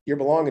like you're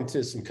belonging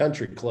to some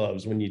country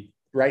clubs when you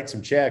write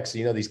some checks,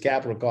 these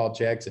capital call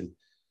checks, and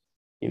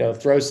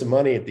throw some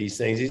money at these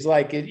things. He's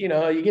like,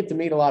 you get to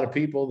meet a lot of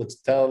people that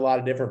tell a lot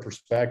of different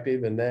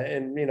perspective, and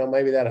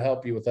maybe that'll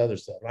help you with other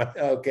stuff.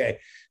 Okay.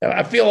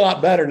 I feel a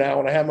lot better now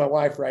when I have my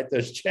wife write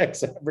those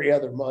checks every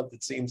other month,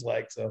 it seems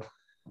like. So,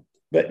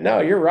 but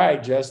no, you're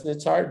right, Justin.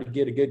 It's hard to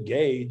get a good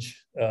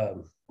gauge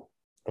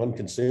on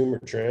consumer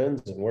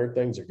trends and where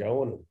things are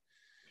going. And,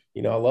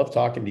 I love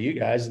talking to you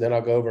guys, and then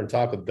I'll go over and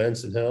talk with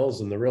Benson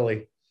Hills and the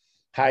really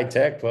high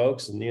tech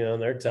folks. And,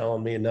 they're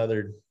telling me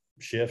another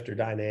shift or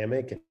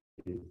dynamic. And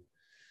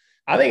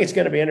I think it's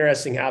going to be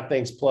interesting how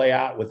things play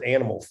out with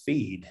animal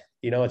feed.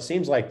 It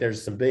seems like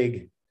there's some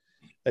big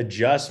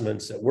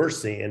adjustments that we're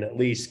seeing, at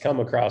least come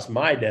across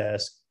my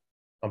desk,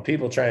 on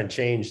people trying to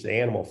change the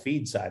animal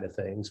feed side of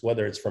things,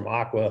 whether it's from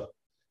aqua,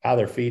 how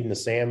they're feeding the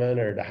salmon,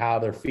 or to how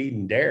they're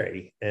feeding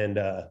dairy. And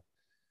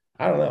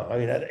I don't know. I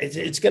mean,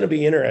 it's going to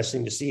be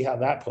interesting to see how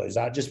that plays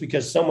out, just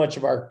because so much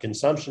of our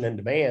consumption and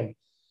demand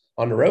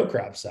on the row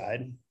crop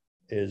side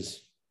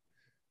is,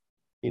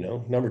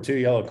 number 2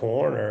 yellow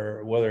corn,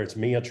 or whether it's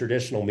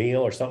traditional meal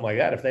or something like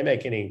that. If they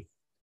make any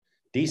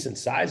decent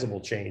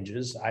sizable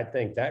changes, I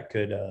think that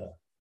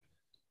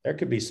there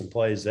could be some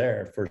plays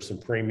there for some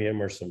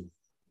premium or some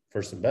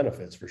for some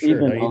benefits for sure.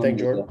 Don't you think,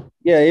 Jordan?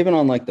 Yeah, even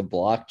on like the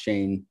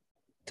blockchain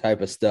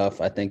type of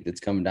stuff, I think that's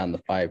coming down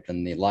the pipe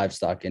in the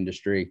livestock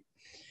industry.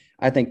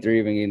 I think they're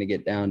even going to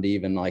get down to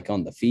even like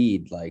on the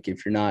feed. Like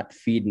if you're not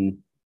feeding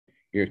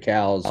your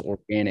cows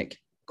organic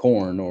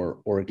corn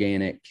or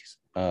organic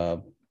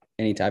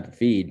any type of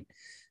feed,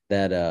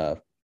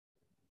 that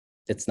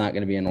it's not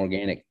going to be an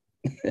organic,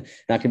 not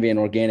going to be an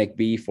organic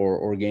beef or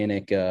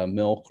organic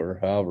milk or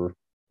however,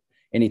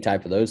 any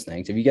type of those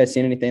things. Have you guys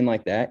seen anything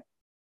like that?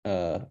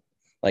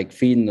 Like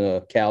feeding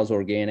the cows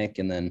organic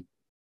and then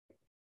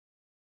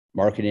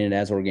marketing it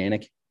as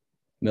organic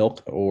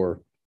milk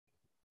or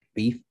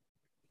beef?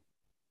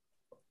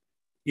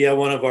 Yeah,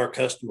 one of our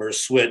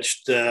customers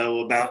switched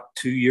about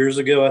 2 years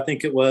ago, I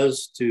think it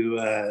was,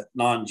 to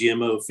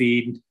non-GMO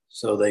feed,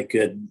 so they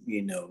could,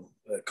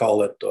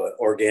 call it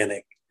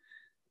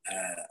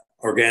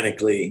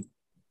organically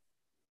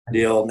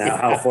deal. Now,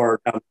 how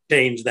far down the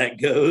change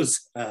that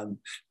goes,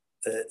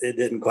 it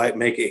didn't quite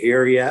make it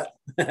here yet,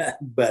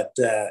 but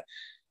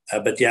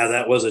yeah,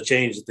 that was a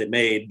change that they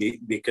made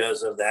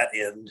because of that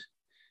end,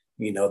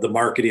 the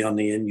marketing on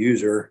the end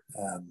user.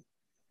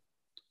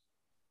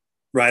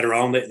 Right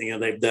around it,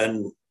 they've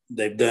done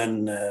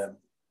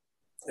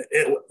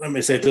it, let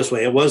me say it this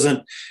way. It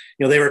wasn't,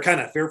 they were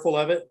kind of fearful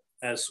of it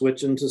as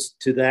switching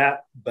to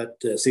that, but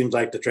it seems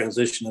like the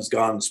transition has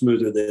gone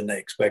smoother than they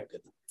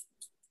expected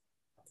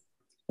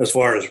as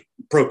far as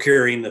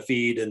procuring the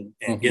feed and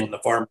getting the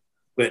farm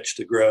switch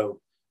to grow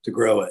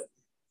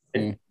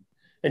it.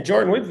 And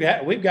Jordan,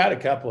 we've got a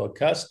couple of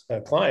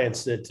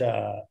clients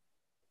that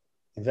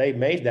they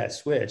made that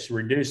switch,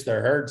 reduced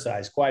their herd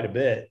size quite a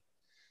bit.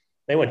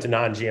 They went to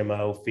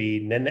non-GMO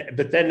feed,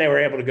 but then they were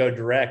able to go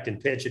direct and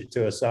pitch it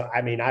to us. So,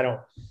 I mean, I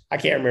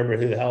can't remember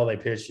who the hell they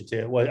pitched it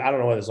to. I don't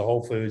know whether it's a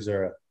Whole Foods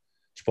or a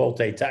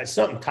Chipotle type,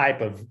 some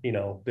type of,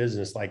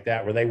 business like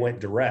that where they went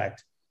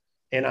direct.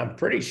 And I'm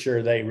pretty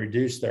sure they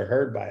reduced their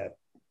herd by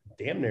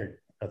damn near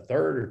a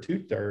third or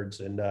 2/3,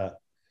 and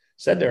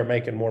said they were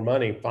making more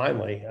money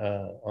finally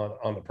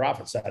on the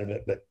profit side of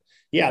it. But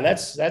yeah,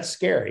 that's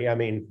scary. I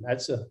mean,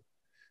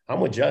 I'm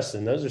with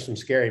Justin. Those are some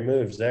scary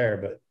moves there,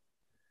 but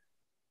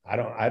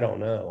I don't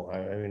know.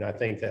 I mean, I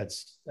think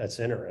that's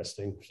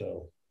interesting.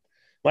 So,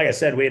 like I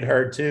said, we had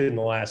heard too in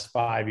the last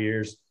 5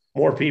 years,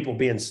 more people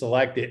being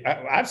selected.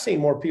 I've seen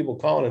more people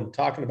calling and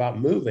talking about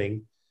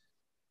moving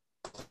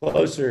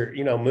closer,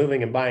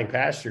 moving and buying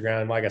pasture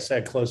ground, like I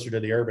said, closer to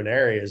the urban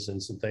areas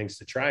and some things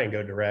to try and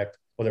go direct,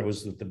 whether it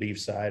was with the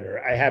beef side,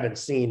 or I haven't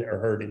seen or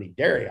heard any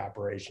dairy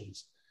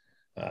operations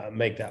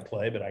make that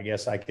play, but I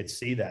guess I could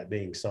see that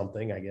being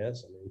something, I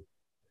guess. I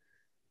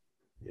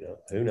mean,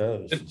 who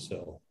knows?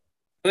 So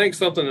I think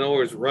something that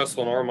always rests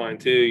on our mind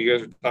too, you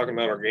guys are talking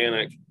about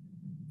organic,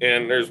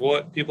 and there's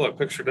what people have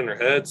pictured in their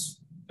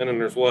heads, and then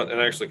there's what it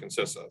actually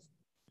consists of.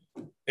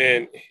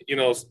 And,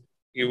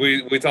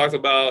 we talked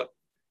about,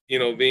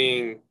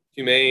 being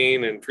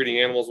humane and treating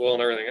animals well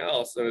and everything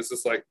else. And it's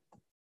just like,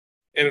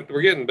 and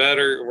we're getting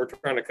better and we're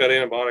trying to cut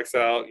antibiotics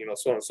out,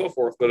 so on and so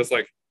forth. But it's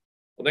like,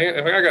 well,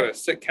 if I got a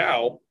sick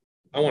cow,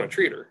 I want to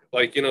treat her.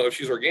 Like, if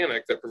she's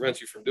organic, that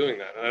prevents you from doing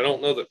that. And I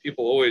don't know that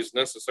people always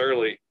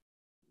necessarily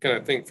kind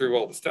of think through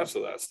all the steps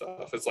of that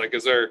stuff. It's like,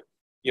 is there,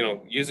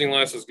 using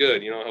less is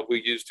good. Have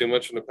we used too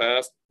much in the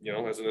past,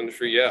 as an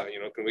industry? Yeah.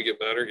 Can we get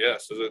better?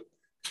 Yes. Does it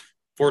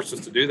force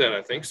us to do that?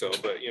 I think so.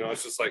 But,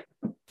 it's just like,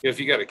 if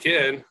you got a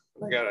kid,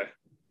 and they got an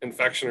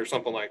infection or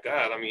something like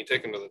that, I mean, you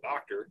take them to the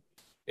doctor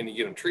and you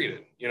get them treated,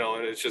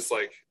 and it's just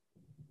like,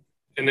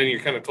 and then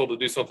you're kind of told to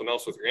do something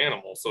else with your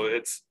animal. So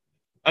it's,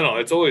 I don't know,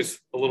 it's always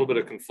a little bit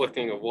of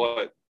conflicting of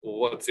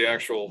what's the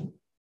actual,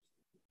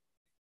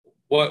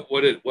 what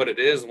it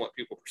is and what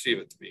people perceive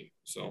it to be.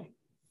 So.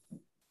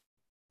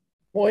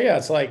 Well, yeah,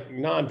 it's like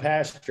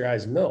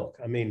non-pasteurized milk.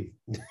 I mean,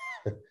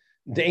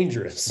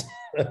 dangerous.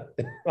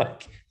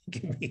 Like,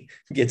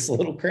 gets a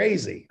little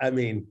crazy. I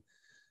mean,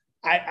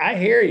 I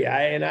hear you.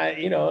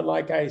 And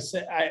like I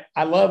said,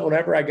 I love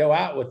whenever I go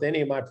out with any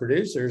of my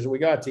producers, we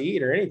go out to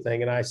eat or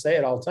anything, and I say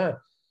it all the time.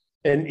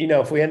 And,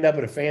 if we end up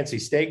at a fancy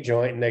steak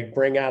joint and they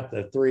bring out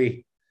the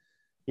 3,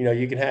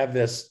 you can have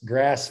this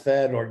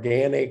grass-fed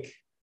organic,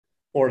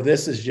 or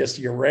this is just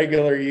your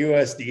regular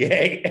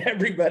USDA.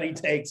 Everybody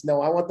takes,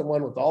 no, I want the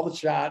one with all the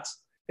shots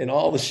and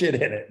all the shit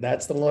in it.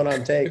 That's the one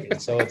I'm taking.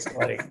 So it's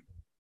like,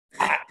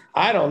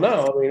 I don't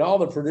know. I mean, all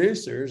the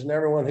producers and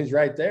everyone who's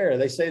right there,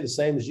 they say the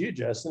same as you,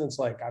 Justin. It's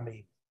like, I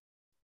mean,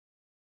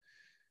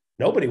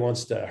 nobody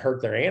wants to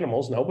hurt their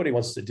animals. Nobody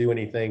wants to do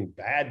anything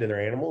bad to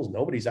their animals.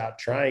 Nobody's out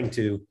trying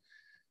to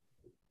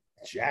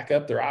jack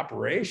up their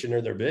operation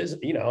or their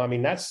business. I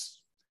mean,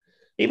 that's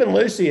even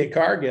Lucy at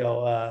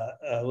Cargill,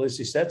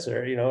 Lucy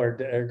Setzer,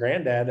 her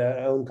granddad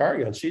owned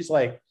Cargill. And she's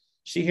like,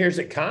 she hears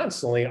it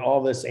constantly,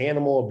 all this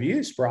animal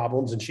abuse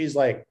problems. And she's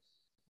like,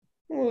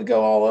 we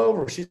go all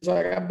over. She's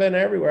like, I've been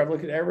everywhere. I've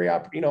looked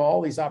at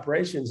all these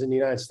operations in the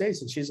United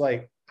States. And she's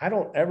like, I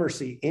don't ever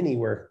see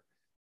anywhere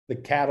the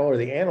cattle or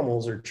the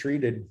animals are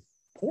treated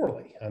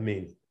poorly. I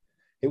mean,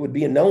 it would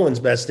be in no one's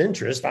best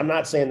interest. I'm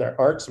not saying there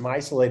aren't some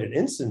isolated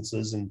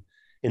instances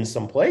in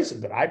some places,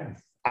 but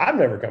I've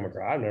never come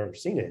across. I've never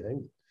seen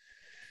anything.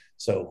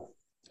 So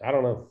I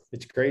don't know.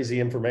 It's crazy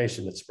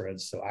information that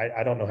spreads. So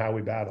I don't know how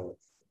we battle it.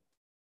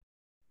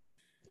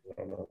 I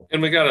don't know.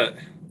 And we got to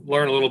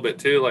learn a little bit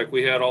too. Like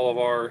we had all of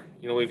our,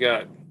 we've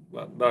got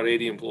about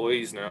 80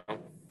 employees now.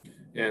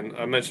 And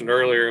I mentioned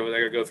earlier, they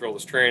got to go through all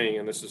this training,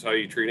 and this is how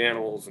you treat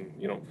animals. And,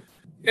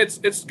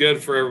 it's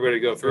good for everybody to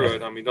go through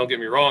it. I mean, don't get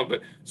me wrong,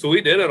 but so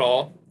we did it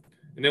all.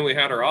 And then we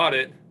had our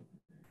audit,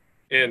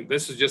 and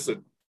this is just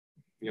a,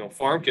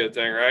 farm kid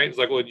thing, right? It's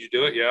like, well, did you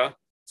do it? Yeah.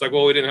 It's like,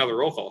 well, we didn't have the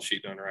roll call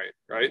sheet done right.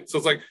 Right. So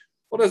it's like,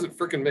 well, does it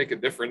freaking make a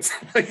difference?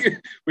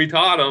 Like we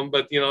taught them,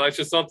 but that's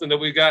just something that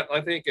we got,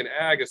 I think in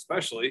ag,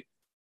 especially,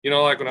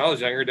 like when I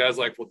was younger, Dad's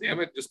like, well, damn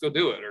it, just go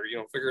do it, or,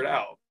 figure it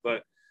out.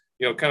 But,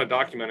 kind of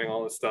documenting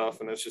all this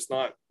stuff. And it's just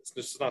not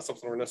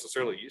something we're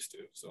necessarily used to.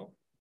 So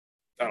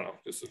I don't know,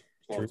 just a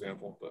small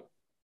example, but.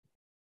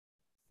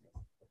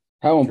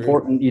 How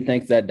important do you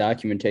think that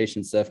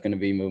documentation stuff going to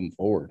be moving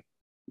forward,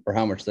 or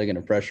how much they're going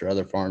to pressure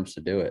other farms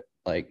to do it?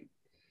 Like,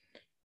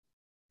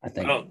 I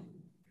think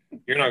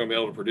you're not going to be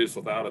able to produce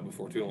without it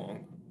before too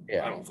long.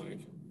 Yeah. I don't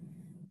think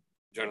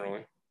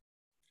generally.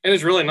 And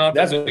it's really not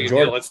that big a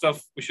deal. That's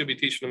stuff we should be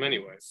teaching them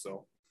anyway.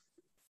 So.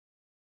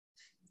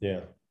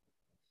 Yeah.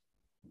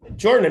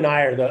 Jordan and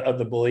I are of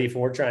the belief,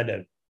 and we're trying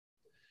to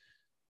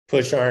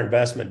push our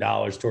investment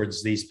dollars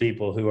towards these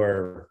people who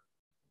are,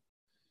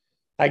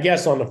 I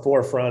guess, on the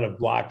forefront of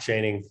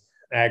blockchaining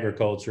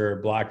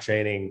agriculture,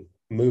 blockchaining,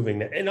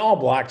 moving, and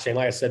all blockchain,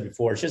 like I said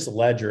before, it's just a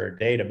ledger, a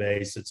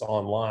database that's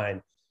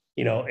online,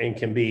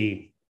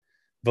 and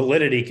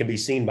validity can be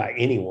seen by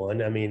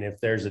anyone. I mean, if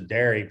there's a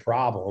dairy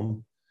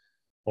problem,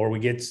 or we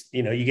get,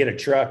 you get a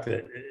truck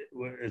that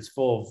it's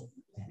full of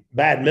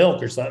bad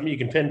milk or something, you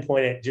can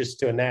pinpoint it just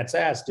to a gnat's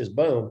ass, just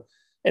boom.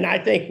 And I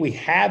think we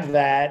have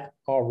that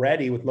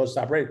already with most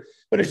operators,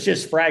 but it's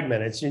just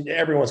fragmented.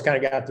 Everyone's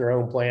kind of got their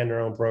own plan, their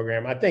own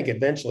program. I think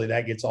eventually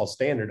that gets all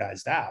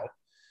standardized out,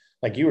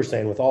 like you were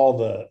saying, with all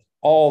the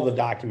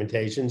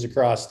documentations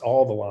across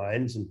all the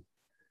lines, and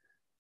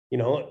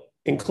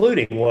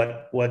including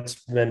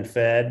what's been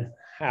fed,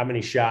 how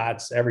many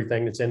shots,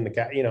 everything that's in the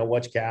cow,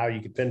 which cow,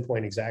 you could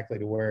pinpoint exactly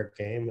to where it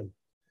came. And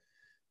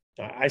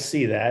I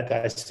see that.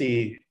 I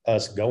see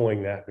us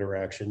going that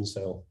direction.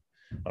 So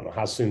I don't know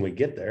how soon we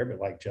get there, but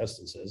like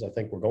Justin says, I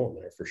think we're going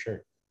there for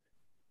sure.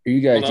 Are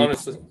you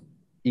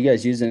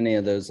guys using any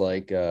of those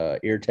like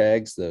ear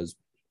tags, those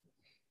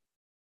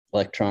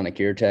electronic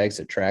ear tags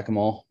that track them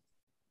all?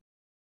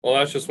 Well,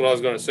 that's just what I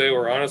was going to say.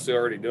 We're honestly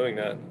already doing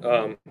that.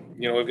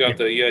 We've got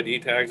the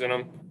EID tags in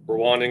them. We're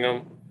wanting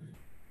them.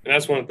 And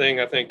that's one thing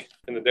I think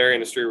in the dairy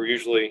industry, we're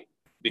usually,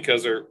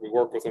 because we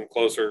work with them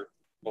closer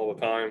all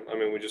the time. I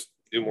mean, we just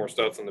do more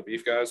stuff than the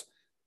beef guys.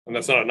 And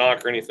that's not a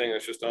knock or anything.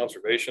 That's just an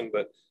observation.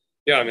 But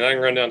yeah, I mean, I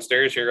can run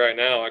downstairs here right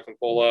now. I can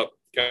pull up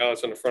cow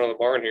that's in the front of the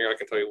barn here. I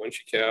can tell you when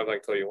she calved. I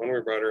can tell you when we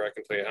bred her. I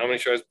can tell you how many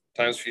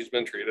times she's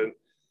been treated,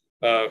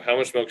 how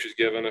much milk she's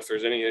given, if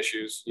there's any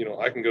issues.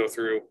 I can go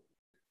through.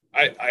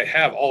 I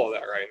have all of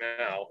that right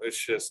now.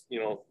 It's just,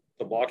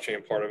 the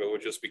blockchain part of it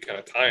would just be kind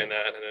of tying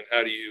that. And then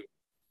how do you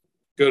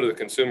go to the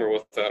consumer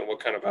with that? And what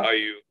kind of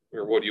value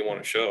or what do you want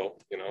to show,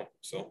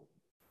 so.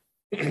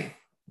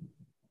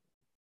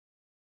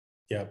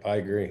 Yep, I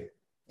agree.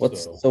 What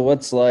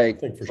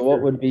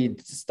would be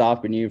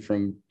stopping you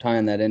from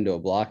tying that into a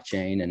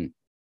blockchain, and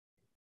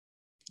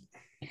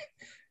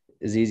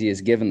as easy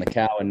as giving the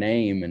cow a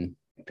name and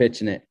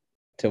pitching it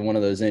to one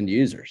of those end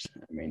users?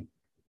 I mean,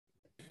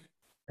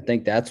 I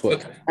think that's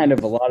what kind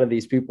of a lot of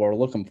these people are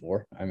looking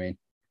for. I mean,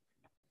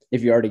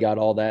 if you already got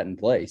all that in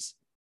place.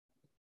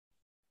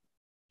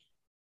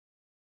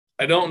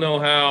 I don't know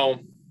how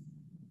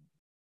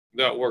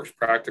that works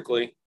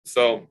practically.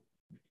 So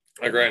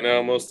like right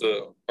now, most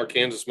of our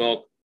Kansas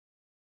milk,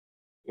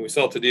 when we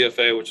sell it to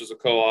DFA, which is a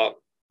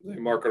co-op, they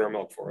market our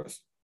milk for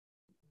us.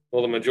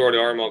 Well, the majority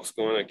of our milk's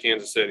going to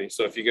Kansas City.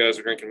 So if you guys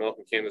are drinking milk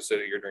in Kansas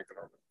City, you're drinking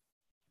our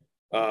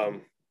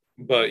milk.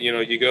 But,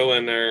 you go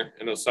in there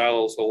and those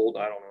silos hold,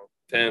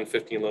 10,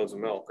 15 loads of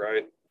milk,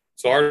 right?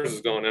 So ours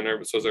is going in there,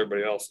 but so is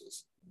everybody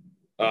else's.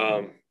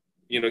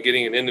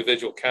 Getting an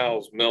individual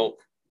cow's milk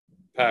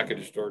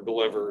packaged or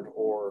delivered,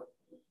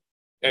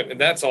 and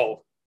that's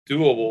all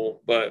doable,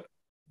 but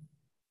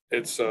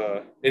it's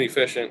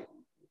inefficient,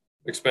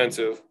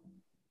 expensive,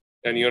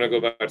 and you want to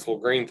go back to the whole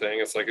green thing.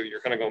 It's like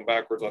you're kind of going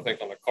backwards, I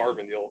think, on the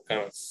carbon deal,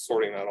 kind of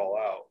sorting that all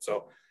out.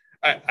 So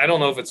I don't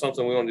know if it's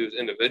something we want to do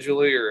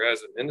individually or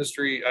as an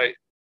industry.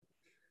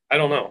 I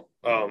don't know.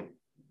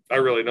 I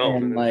really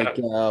don't.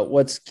 And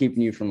what's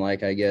keeping you from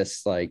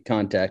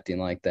contacting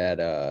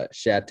that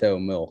Chateau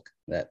milk,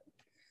 that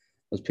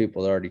those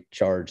people already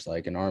charge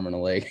like an arm and a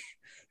leg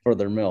for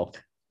their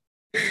milk?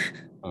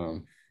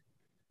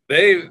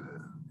 They've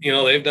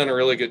done a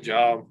really good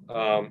job.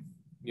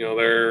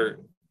 They're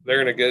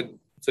in a good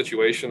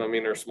situation. I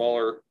mean, they're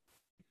smaller.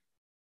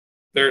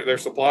 Their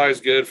supply is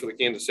good for the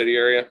Kansas City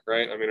area,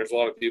 right? I mean, there's a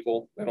lot of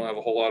people. They don't have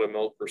a whole lot of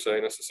milk per se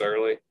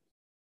necessarily.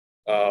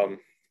 I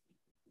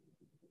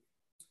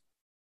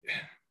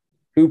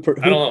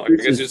don't know. I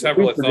guess just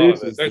haven't really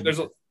thought of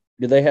it.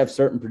 do they have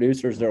certain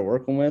producers they're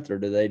working with, or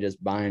do they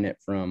just buying it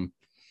from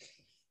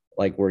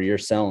like where you're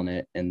selling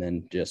it and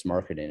then just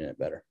marketing it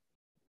better?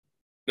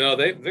 No,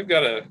 they've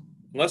got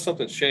unless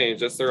something's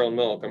changed, that's their own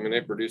milk. I mean,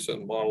 they produce it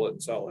and bottle it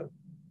and sell it.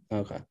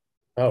 Okay.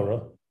 Oh,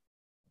 really?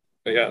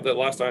 But yeah, the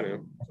last I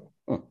knew.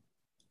 Huh.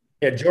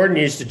 Yeah, Jordan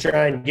used to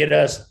try and get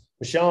us,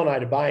 Michelle and I,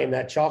 to buy him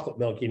that chocolate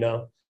milk,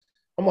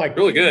 I'm like,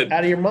 Really good.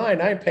 out of your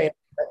mind. I ain't paying.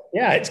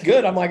 Yeah, it's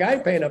good. I'm like, I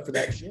ain't paying up for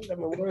that shit. I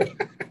mean,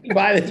 you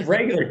buy this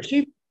regular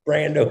cheap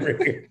brand over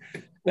here.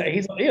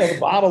 He's like, the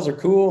bottles are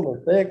cool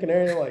and they're thick and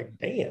everything. Like,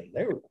 damn,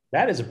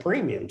 that is a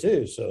premium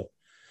too. So,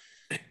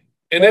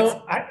 and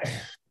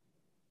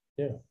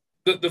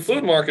the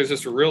food market is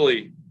just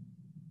really,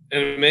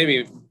 and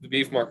maybe the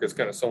beef market is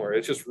kind of similar.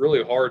 It's just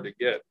really hard to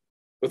get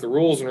with the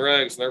rules and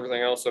regs and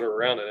everything else that are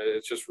around it.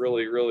 It's just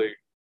really, really,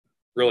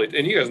 really,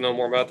 and you guys know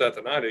more about that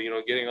than I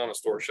do, getting on a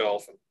store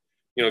shelf and,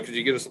 because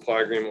you get a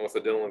supply agreement with the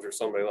Dillons or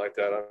somebody like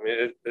that. I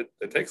mean,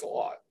 it takes a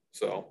lot.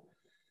 So,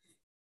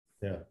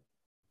 yeah.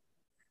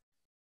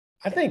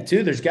 I think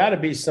too, there's got to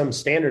be some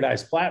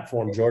standardized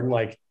platform, Jordan.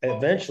 Like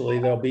eventually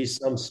there'll be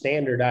some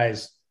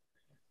standardized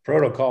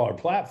protocol or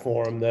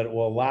platform that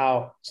will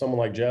allow someone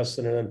like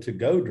Justin and them to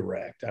go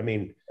direct. I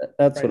mean,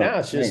 that's right what now I'm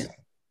it's saying. just,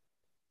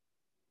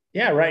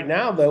 yeah, right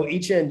now though,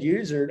 each end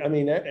user, I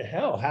mean,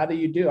 hell, how do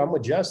you do? I'm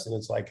with Justin.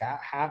 It's like,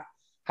 how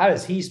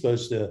is he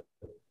supposed to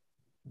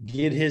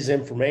get his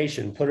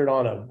information, put it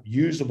on a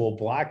usable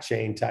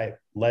blockchain type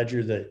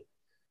ledger that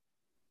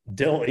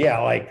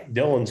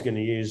Dillon's going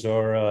to use,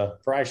 or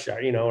Price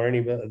Shot, or any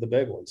of the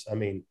big ones. I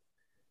mean,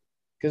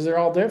 because they're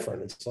all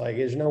different. It's like,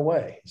 there's no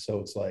way. So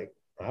it's like,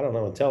 I don't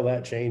know, until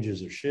that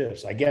changes or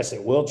shifts. I guess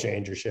it will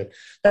change or shift.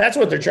 That's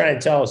what they're trying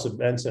to tell us at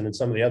Benson and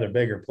some of the other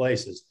bigger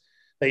places.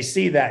 They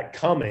see that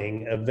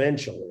coming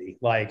eventually.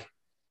 Like,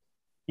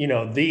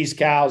 these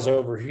cows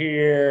over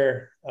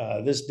here,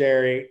 this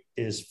dairy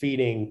is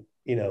feeding,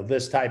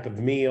 this type of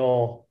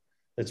meal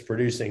that's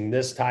producing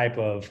this type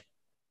of,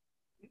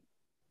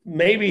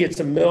 maybe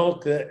it's a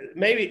milk that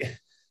maybe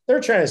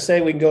they're trying to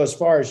say we can go as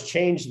far as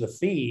change the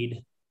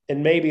feed.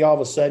 And maybe all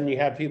of a sudden you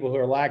have people who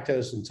are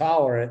lactose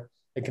intolerant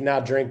that can now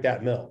drink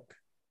that milk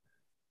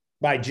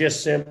by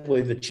just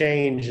simply the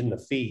change in the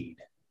feed.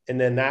 And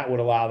then that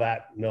would allow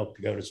that milk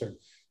to go to certain,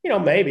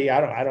 maybe,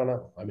 I don't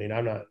know. I mean,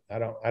 I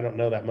don't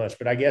know that much,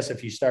 but I guess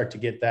if you start to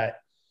get that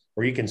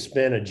where you can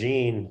spin a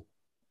gene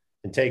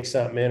and take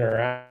something in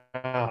or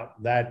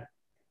out, that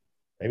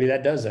maybe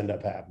that does end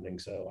up happening.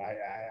 So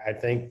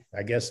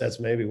I guess that's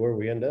maybe where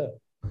we end up,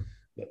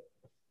 but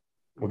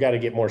we got to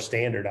get more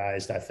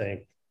standardized, I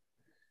think,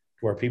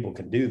 where people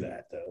can do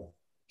that though.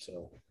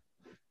 So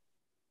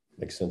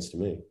makes sense to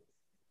me.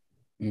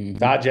 Mm-hmm.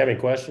 Todd, do you have any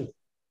questions?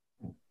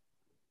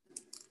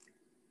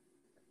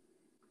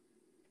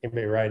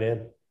 Anybody write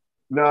in?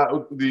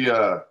 No,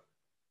 the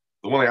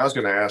one thing I was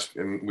going to ask,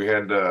 and we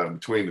had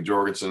between the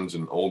Jorgensens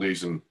and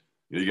Oldies, and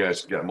you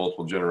guys got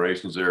multiple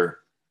generations there.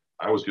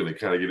 I was going to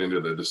kind of get into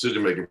the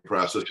decision-making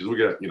process because we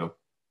got,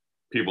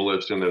 people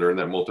listening that are in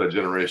that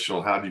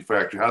multi-generational. How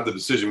the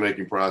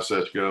decision-making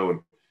process go? And,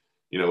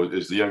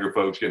 is the younger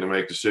folks getting to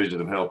make decisions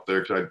and help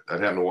there? Because I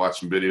happened to watch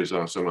some videos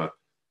on some of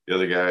the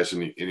other guys,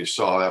 and you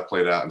saw how that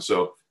played out. And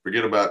so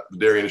forget about the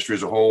dairy industry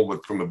as a whole,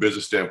 but from a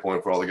business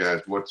standpoint for all the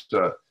guys, what's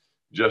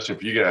Justin,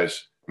 for you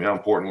guys, I mean, how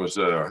important was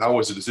how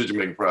was the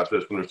decision-making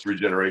process when there's 3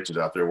 generations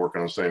out there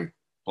working on the same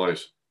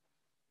place?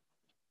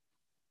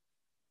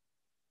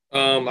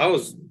 I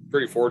was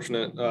pretty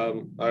fortunate.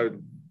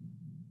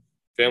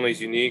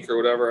 Family's unique or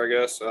whatever, I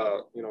guess.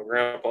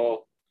 Grandpa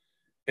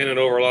handed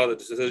over a lot of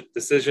the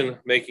decision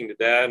making to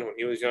Dad when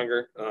he was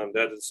younger. Dad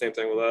did the same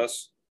thing with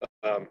us.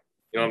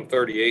 I'm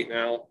 38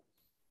 now,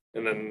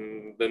 and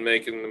then been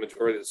making the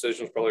majority of the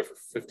decisions probably for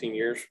 15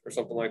 years or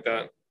something like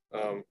that.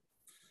 And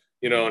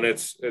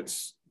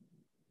it's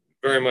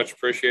very much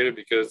appreciated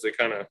because they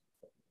kind of,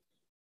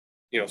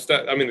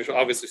 they're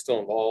obviously still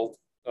involved.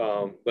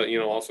 But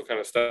also kind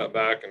of step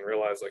back and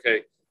realize like,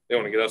 hey, they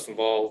want to get us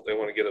involved. They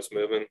want to get us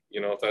moving.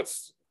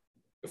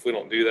 If we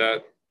don't do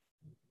that,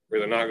 we're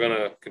either not going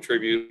to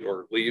contribute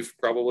or leave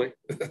probably,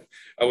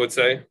 I would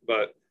say.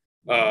 But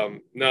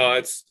no,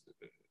 it's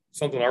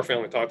something our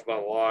family talked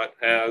about a lot.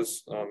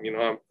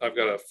 I've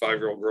got a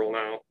 5-year-old girl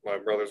now. My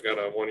brother's got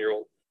a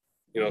 1-year-old,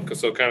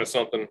 so kind of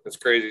something that's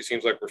crazy. It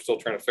seems like we're still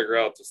trying to figure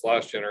out this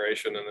last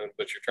generation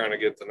but you're trying to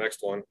get the next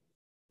one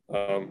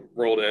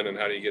rolled in, and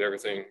how do you get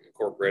everything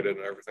incorporated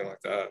and everything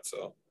like that.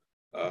 So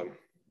a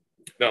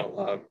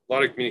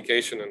lot of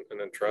communication and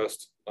then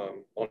trust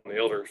on the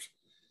elder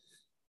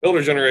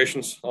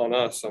generations on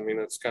us. I mean,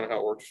 that's kind of how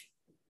it works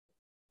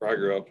where I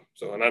grew up.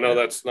 So, and I know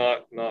that's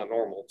not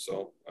normal.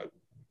 So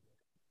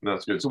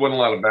that's good. So it wasn't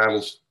a lot of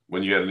battles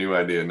when you had a new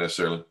idea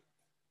necessarily.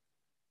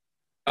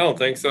 I don't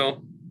think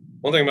so.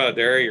 One thing about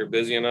dairy, you're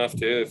busy enough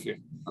too. If you're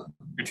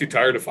too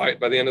tired to fight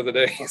by the end of the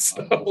day.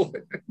 So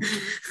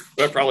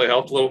that probably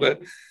helped a little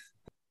bit.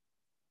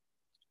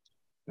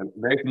 And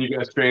Nathan, you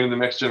guys training the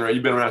next generation.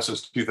 You've been around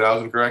since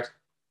 2000, correct?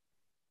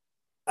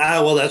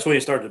 Well, that's when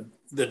you started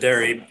the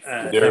dairy.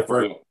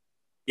 Dairy.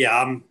 Yeah,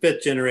 I'm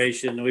fifth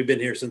generation. We've been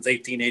here since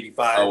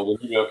 1885. Oh,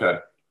 okay.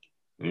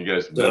 You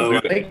guys,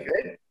 So,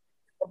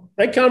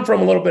 they come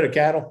from a little bit of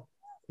cattle.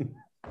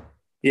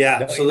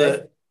 yeah.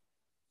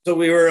 So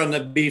we were on the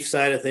beef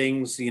side of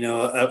things,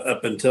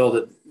 up until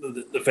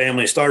the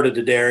family started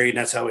the dairy, and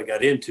that's how we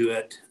got into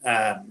it.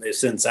 They've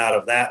since out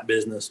of that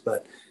business,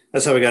 but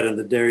that's how we got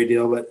into the dairy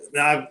deal. But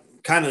I'm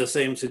kind of the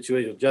same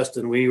situation with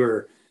Justin. We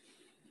were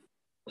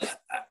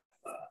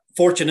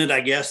fortunate,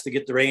 I guess, to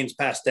get the reins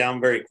passed down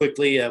very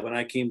quickly. When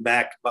I came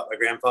back, bought my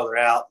grandfather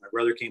out. My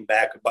brother came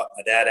back, bought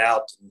my dad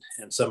out,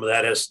 and some of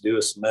that has to do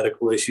with some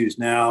medical issues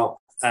now.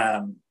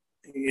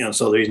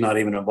 So he's not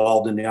even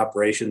involved in the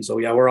operation. So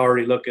yeah, we're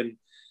already looking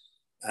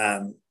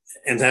and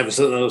having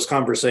some of those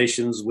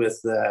conversations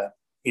with. It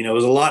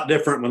was a lot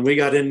different when we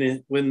got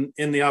in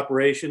the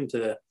operation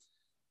to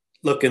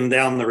looking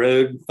down the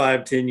road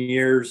 5-10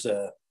 years.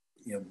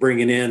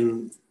 Bringing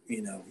in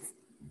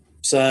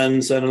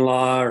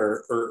son-in-law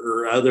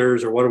or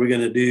others, or what are we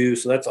going to do?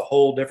 So that's a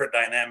whole different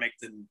dynamic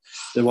than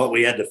what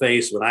we had to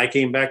face when I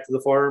came back to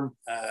the farm.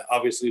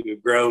 Obviously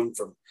we've grown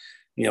from,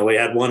 we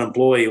had one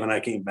employee when I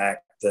came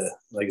back to,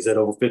 like I said,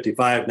 over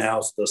 55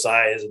 now. So the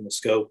size and the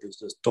scope is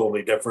just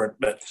totally different.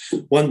 But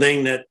one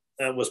thing that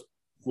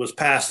was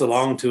passed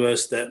along to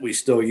us that we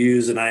still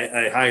use, and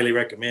I highly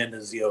recommend,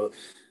 is,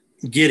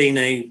 getting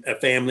a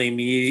family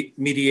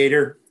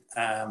mediator.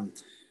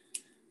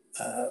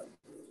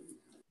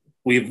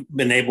 We've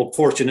been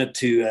fortunate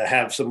to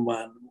have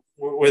someone,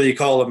 whether you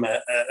call them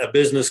a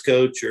business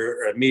coach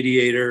or a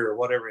mediator or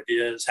whatever it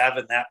is,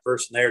 having that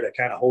person there to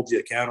kind of hold you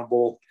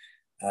accountable,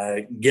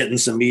 getting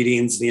some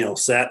meetings,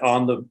 set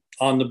on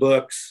the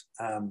books.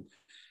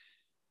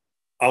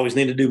 Always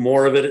need to do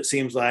more of it, it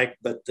seems like,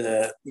 but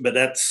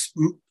that's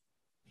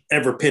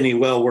every penny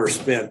well worth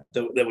spent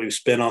that we've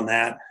spent on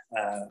that,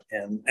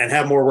 and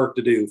have more work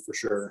to do for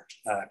sure.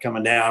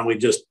 Coming down, we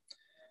just,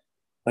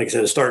 like I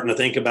said, starting to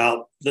think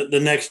about the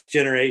next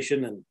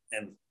generation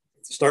and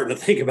starting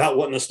to think about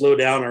wanting to slow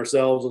down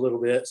ourselves a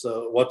little bit.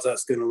 So what's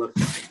that's going to look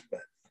like,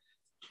 but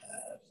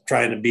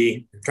trying to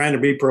be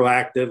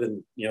proactive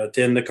and,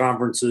 attend the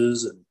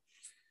conferences and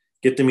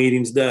get the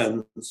meetings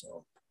done.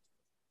 So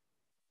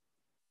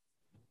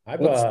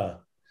I've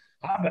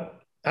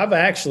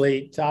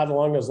actually, Todd,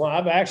 along those lines,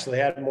 I've actually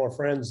had more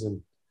friends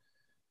than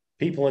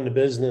people in the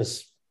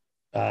business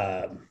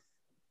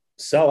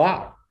sell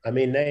out. I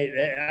mean,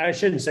 I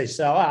shouldn't say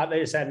sell out.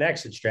 They just had an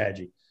exit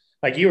strategy.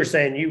 Like you were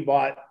saying, you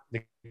bought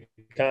the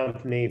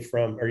company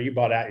or you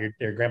bought out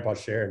your grandpa's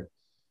share.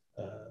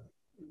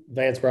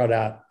 Vance brought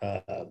out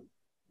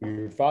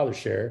your father's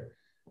share,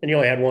 and you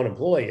only had one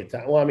employee at the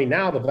time. Well, I mean,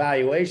 now the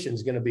valuation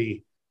is going to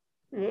be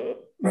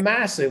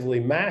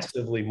massively,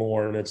 massively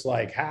more. And it's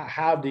like,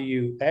 how do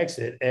you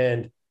exit?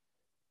 And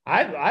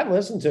I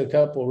listened to a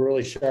couple of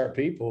really sharp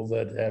people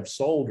that have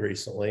sold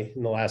recently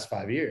in the last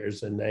 5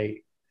 years, and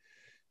they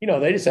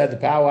just had to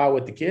powwow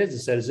with the kids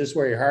and said, is this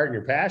where your heart and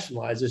your passion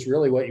lies? Is this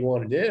really what you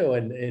want to do?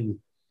 And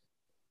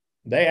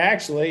they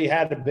actually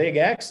had a big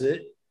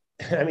exit.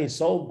 I mean,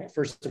 sold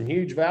for some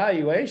huge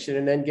valuation,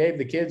 and then gave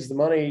the kids the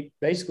money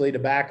basically to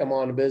back them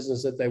on the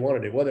business that they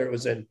wanted to, whether it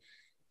was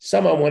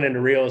some of them went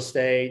into real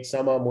estate,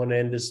 some of them went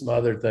into some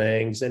other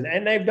things,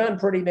 and they've done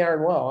pretty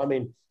darn well. I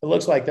mean, it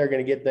looks like they're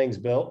going to get things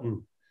built,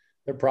 and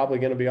they're probably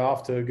going to be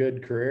off to a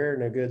good career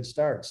and a good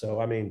start.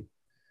 So, I mean,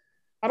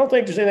 I don't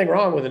think there's anything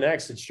wrong with an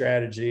exit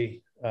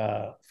strategy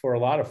for a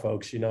lot of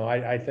folks.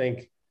 I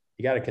think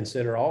you got to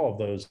consider all of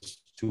those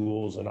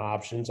tools and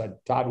options.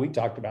 Todd, we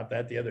talked about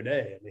that the other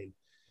day. I mean,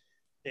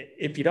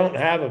 if you don't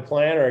have a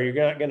plan, or you're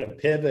not going to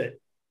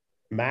pivot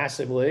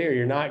massively, or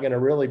you're not going to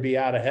really be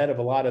out ahead of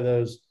a lot of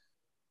those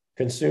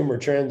consumer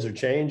trends or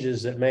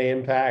changes that may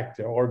impact,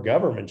 or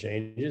government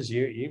changes,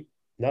 you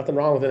nothing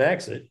wrong with an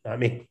exit. I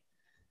mean,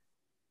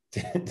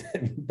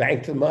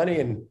 bank the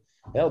money and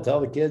they'll tell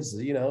the kids,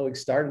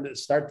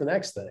 start the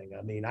next thing.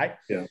 I mean,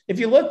 if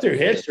you look through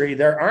history,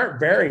 there aren't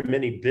very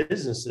many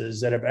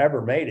businesses that have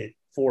ever made it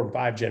 4 and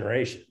 5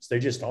 generations. They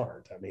just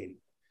aren't. I mean,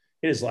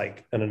 it is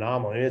like an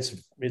anomaly.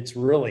 It's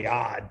really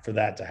odd for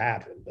that to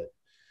happen. But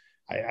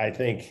I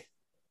think,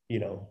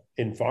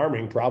 in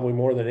farming, probably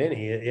more than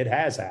any, it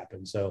has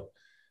happened. So,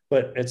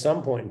 but at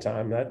some point in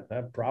time,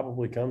 that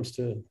probably comes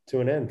to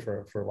an end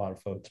for a lot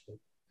of folks. But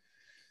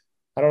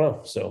I don't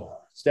know. So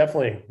it's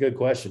definitely a good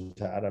question,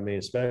 Todd. I mean,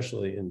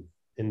 especially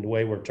in the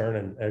way we're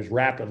turning as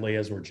rapidly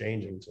as we're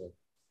changing. So,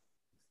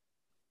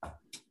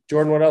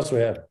 Jordan, what else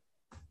we have?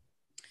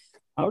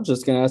 I was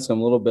just going to ask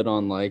him a little bit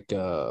on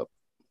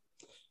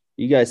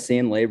you guys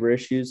seeing labor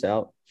issues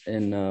out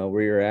in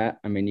where you're at?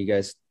 I mean, you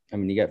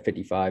got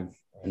 55,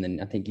 and then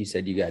I think you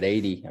said you got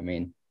 80. I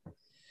mean,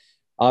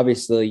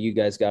 obviously you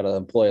guys got to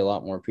employ a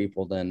lot more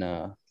people than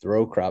the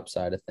row crop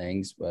side of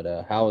things,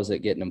 but how is it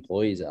getting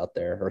employees out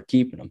there or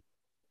keeping them?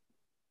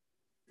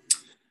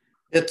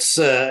 It's,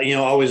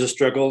 always a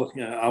struggle.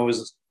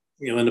 Always,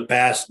 in the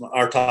past,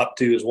 our top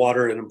 2 is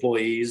water and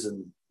employees,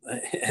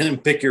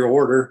 and pick your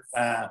order.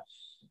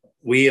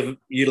 We have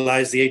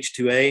utilized the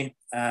H2A.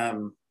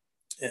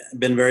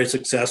 been very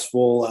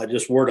successful,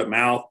 just word of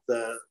mouth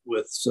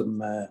with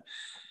some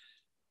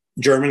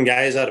German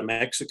guys out of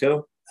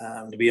Mexico,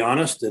 to be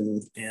honest,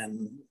 and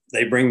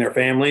they bring their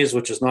families,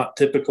 which is not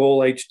typical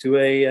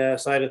H2A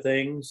side of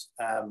things.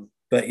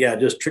 But yeah,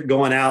 just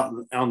going out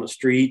on the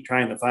street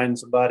trying to find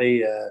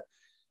somebody,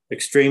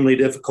 extremely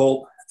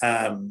difficult.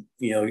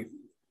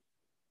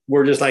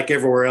 We're just like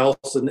everywhere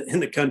else in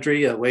the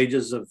country.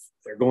 Wages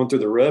they're going through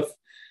the roof.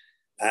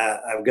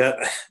 I've got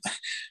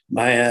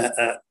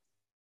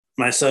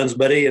my son's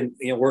buddy, and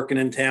working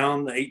in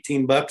town,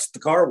 $18 at the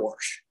car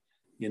wash.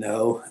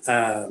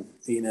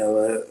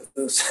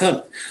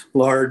 Some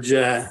large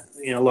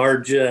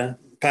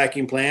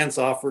packing plants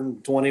offering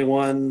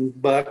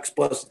 $21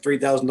 plus a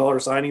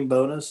 $3,000 signing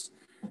bonus.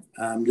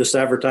 Just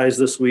advertised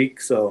this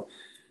week, so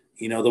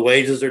the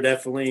wages are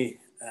definitely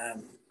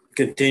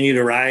continue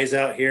to rise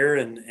out here,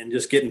 and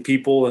just getting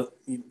people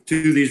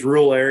to these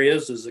rural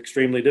areas is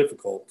extremely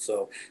difficult.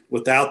 So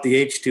without the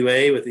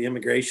H2A, with the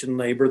immigration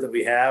labor that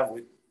we have,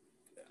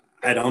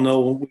 I don't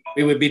know,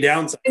 we would be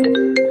downside.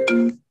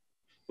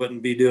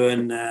 Wouldn't be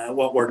doing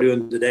what we're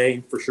doing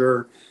today for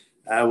sure.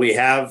 We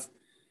have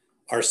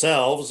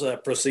ourselves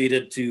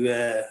proceeded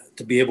to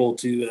be able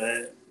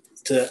to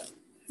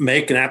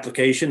make an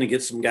application to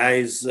get some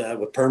guys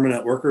with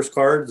permanent workers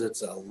cards.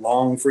 It's a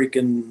long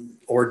freaking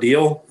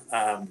ordeal,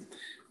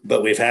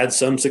 but we've had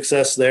some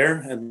success there.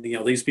 And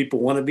these people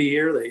want to be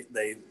here.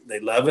 They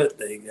love it.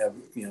 They have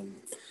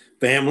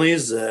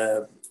families.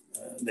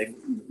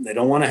 They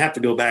don't want to have to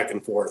go back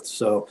and forth.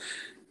 So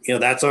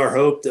that's our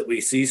hope, that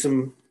we see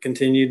some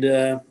continued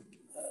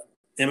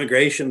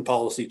immigration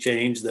policy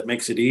change that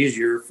makes it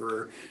easier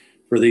for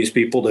these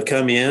people to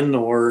come in,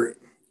 or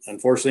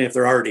unfortunately, if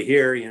they're already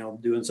here,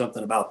 doing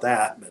something about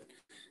that. But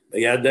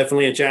yeah,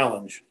 definitely a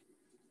challenge.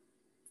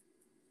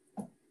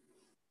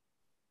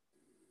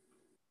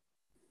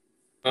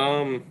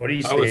 What are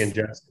you saying,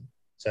 Justin?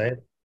 Say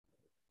it.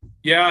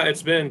 Yeah,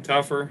 it's been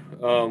tougher.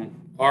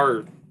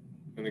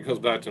 And it goes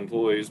back to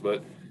employees,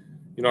 but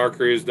our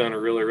crew has done a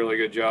really, really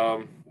good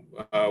job.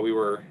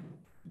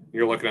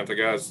 You're looking at the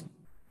guys,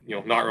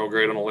 not real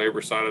great on the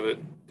labor side of it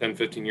 10,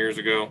 15 years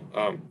ago.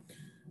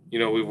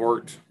 We've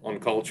worked on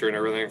culture and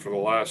everything for the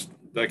last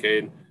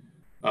decade.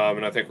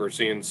 And I think we're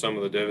seeing some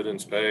of the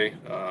dividends pay.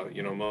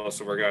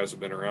 Most of our guys have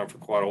been around for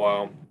quite a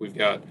while. We've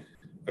got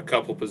a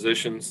couple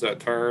positions that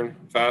turn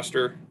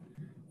faster.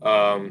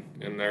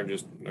 And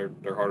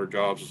they're harder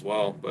jobs as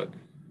well. But,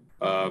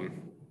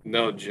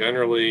 no,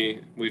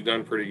 generally we've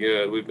done pretty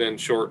good. We've been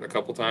short a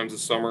couple times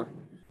this summer.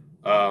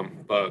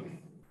 But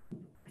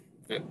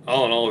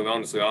all in all, and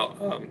honestly,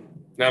 I'll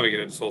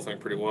navigated this whole thing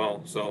pretty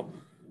well. So,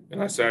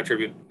 and I say I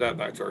attribute that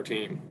back to our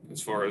team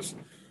as far as,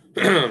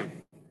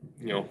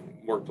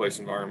 workplace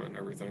environment and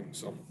everything.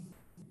 So,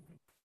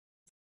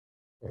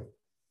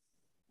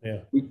 yeah.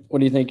 What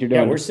do you think you're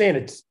doing? Yeah, we're seeing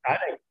it. I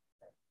think.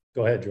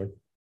 Go ahead, Jordan.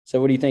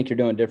 So, what do you think you're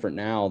doing different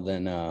now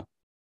than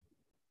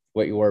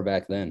what you were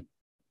back then,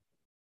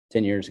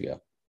 10 years ago,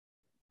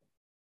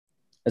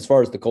 as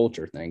far as the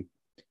culture thing?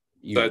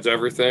 Besides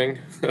everything,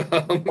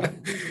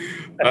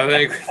 I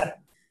think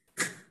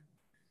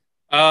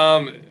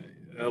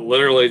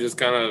literally just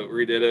kind of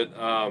redid it.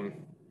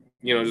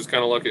 Just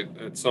kind of look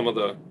at some of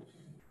the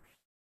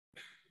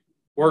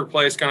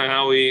workplace, kind of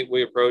how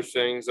we approach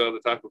things, the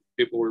type of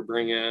people we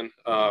bring in.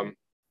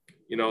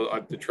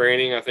 The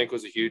training, I think,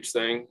 was a huge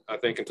thing. I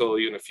think until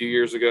even a few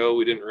years ago,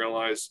 we didn't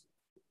realize,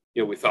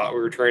 we thought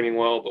we were training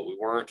well, but we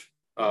weren't.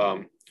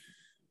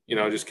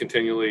 Just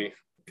continually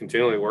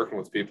working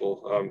with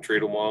people, treat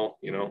them well.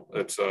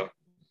 It's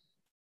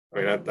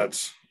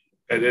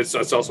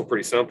it's also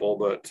pretty simple,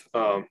 but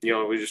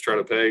we just try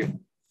to pay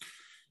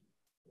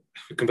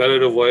a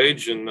competitive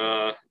wage and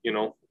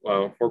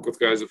work with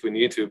guys if we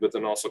need to, but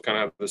then also kind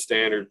of have the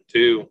standard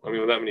too. I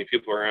mean, with that many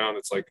people around,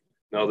 it's like,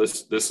 no,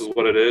 this is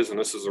what it is, and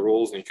this is the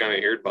rules, and you kind of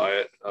adhere by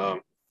it.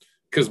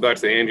 Because back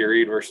to the Andy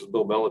Reid versus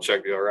Bill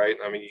Belichick deal, right?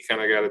 I mean, you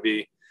kind of got to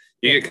be,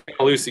 you get kind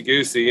of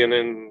loosey-goosey, and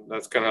then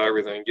that's kind of how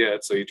everything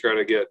gets. So you try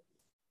to get,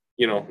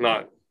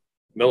 not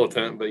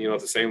militant, but,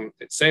 the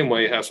same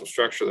way you have some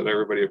structure that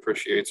everybody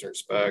appreciates and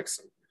respects.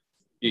 And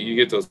you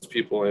get those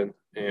people in,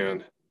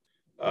 and,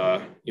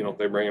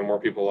 they bring in more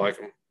people like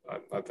them.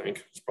 I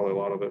think it's probably a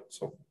lot of it.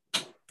 So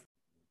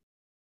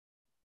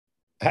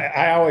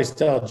I always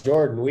tell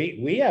Jordan,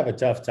 we have a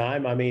tough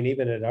time. I mean,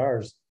 even at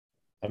ours,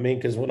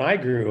 because when I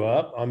grew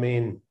up,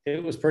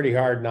 it was pretty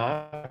hard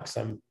knocks.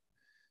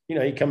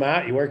 You come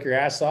out, you work your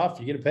ass off,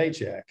 you get a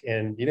paycheck,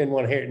 and you didn't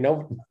want to hear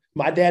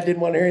my dad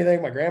didn't want to hear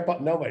anything. My grandpa,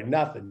 nobody,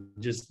 nothing.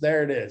 Just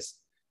there it is.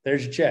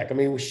 There's your check.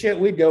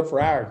 We'd go for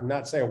hours and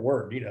not say a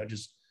word,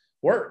 just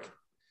work.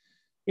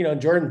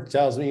 Jordan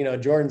tells me,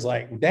 Jordan's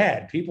like,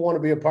 Dad, people want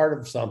to be a part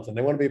of something.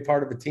 They want to be a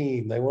part of a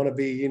team. They want to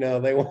be,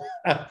 they want.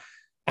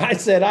 I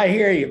said, I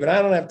hear you, but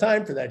I don't have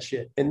time for that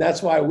shit. And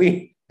that's why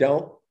we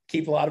don't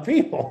keep a lot of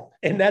people.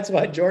 And that's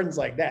why Jordan's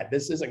like, Dad,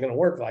 this isn't going to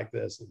work like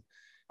this. And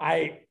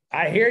I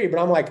hear you, but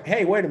I'm like,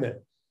 hey, wait a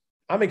minute.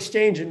 I'm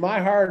exchanging my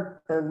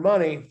hard-earned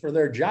money for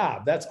their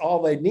job. That's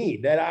all they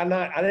need. That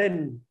I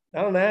didn't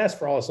I don't ask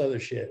for all this other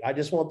shit. I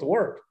just want the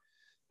work.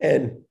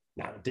 And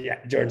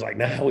Jordan's like,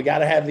 nah, we got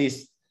to have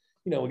these,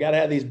 we got to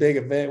have these big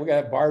events. We got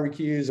to have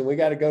barbecues and we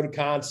got to go to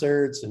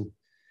concerts and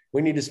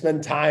we need to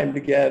spend time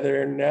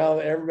together. And now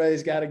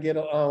everybody's got to get,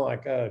 I'm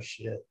like, oh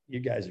shit, you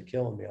guys are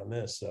killing me on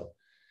this. So,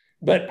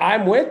 but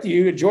I'm with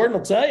you. Jordan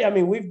will tell you, I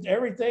mean,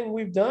 everything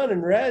we've done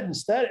and read and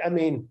studied. I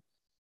mean,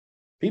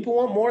 people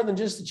want more than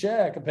just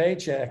a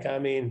paycheck. I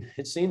mean,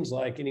 it seems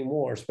like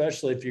anymore,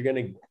 especially if you're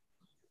going to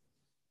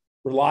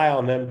rely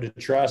on them to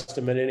trust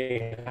them in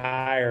any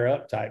higher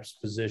up types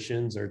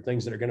positions or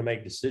things that are going to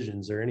make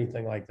decisions or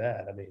anything like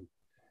that. I mean,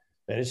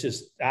 and it's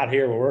just out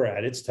here where we're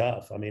at, it's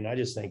tough. I mean, I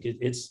just think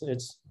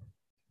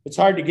it's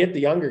hard to get the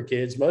younger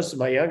kids. Most of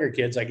my younger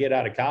kids I get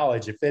out of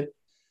college, if it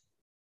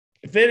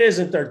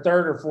isn't their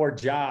third or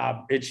fourth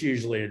job, it's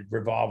usually a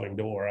revolving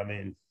door. I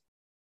mean,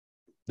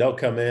 they'll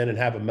come in and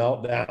have a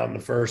meltdown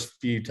the first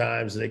few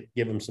times they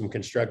give them some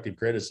constructive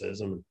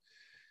criticism.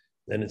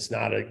 Then it's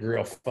not a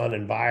real fun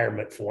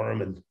environment for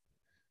them. And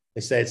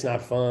they say it's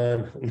not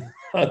fun.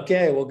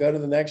 Okay, we'll go to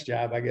the next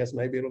job. I guess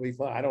maybe it'll be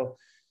fun.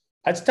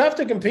 It's tough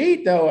to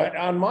compete though.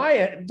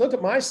 Look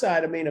at my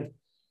side. I mean,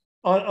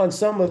 on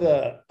some of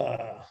the,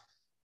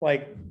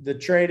 like the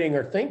trading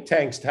or think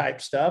tanks type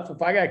stuff,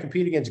 if I got to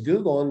compete against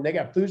Google and they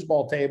got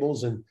foosball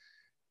tables and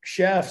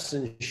chefs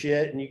and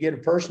shit, and you get a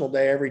personal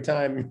day every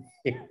time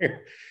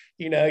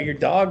your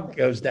dog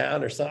goes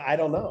down or something. I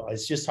don't know.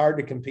 It's just hard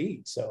to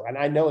compete. So, and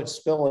I know it's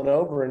spilling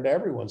over into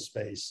everyone's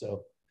space.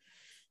 So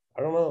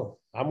I don't know.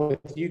 I'm with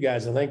you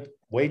guys. I think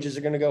wages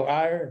are going to go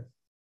higher.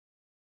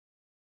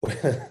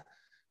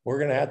 We're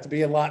going to have to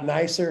be a lot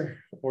nicer.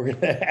 We're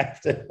going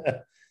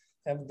to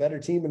have a better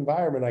team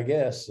environment, I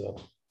guess. So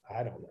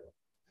I don't know.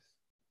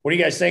 What do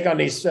you guys think on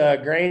these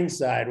grain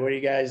side? What do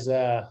you guys,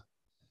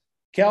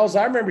 Kels,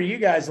 I remember you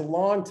guys a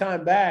long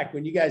time back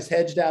when you guys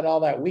hedged out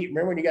all that wheat.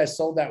 Remember when you guys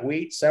sold that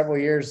wheat several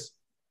years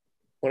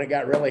when it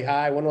got really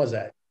high? When was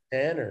that?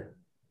 10 or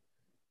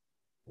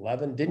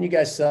 11? Didn't you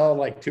guys sell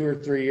like 2 or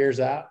 3 years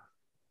out?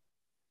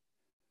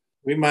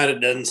 We might have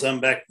done some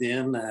back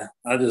then.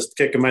 I'm just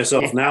kicking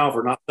myself now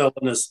for not selling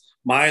this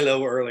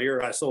Milo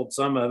earlier. I sold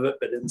some of it,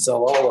 but didn't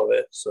sell all of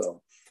it.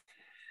 So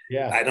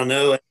yeah, I don't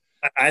know.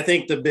 I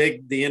think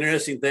the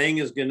interesting thing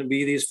is going to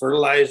be these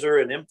fertilizer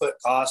and input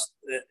costs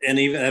and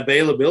even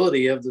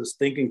availability of the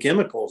stinking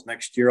chemicals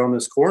next year on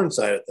this corn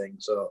side of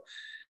things. So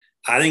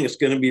I think it's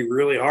going to be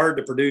really hard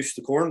to produce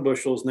the corn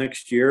bushels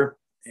next year,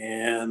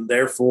 and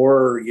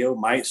therefore,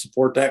 might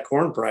support that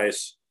corn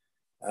price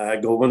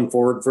going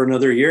forward for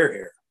another year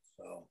here.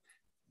 So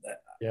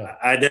yeah,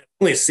 I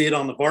definitely see it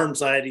on the farm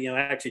side,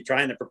 actually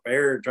trying to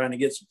prepare, trying to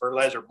get some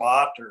fertilizer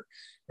bought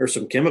or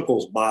some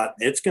chemicals bought.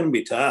 It's going to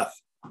be tough.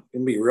 It's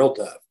going to be real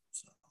tough.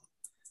 So.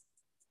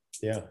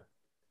 Yeah.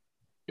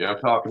 Yeah,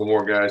 I'm talking to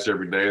more guys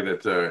every day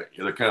that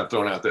they're kind of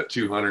throwing out that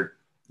 200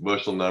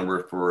 bushel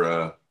number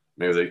for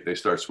maybe they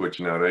start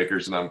switching out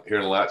acres. And I'm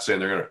hearing a lot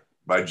saying they're going to,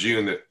 by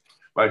June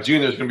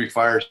there's going to be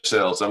fire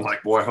sales. I'm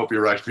like, boy, I hope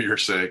you're right for your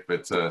sake.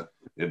 But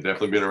it'd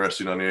definitely be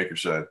interesting on the acre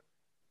side.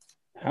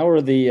 How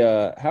are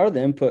the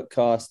input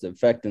costs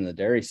affecting the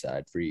dairy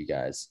side for you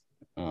guys?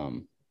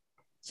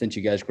 Since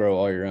you guys grow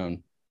all your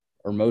own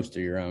or most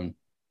of your own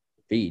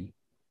feed.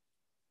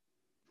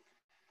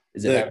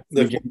 Is it a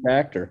huge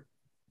impact or?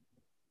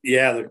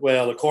 Yeah,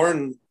 the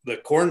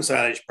corn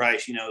silage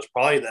price, is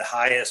probably the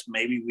highest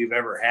maybe we've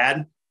ever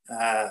had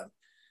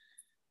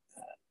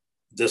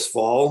this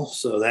fall.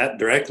 So that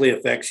directly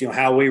affects,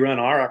 how we run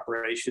our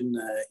operation.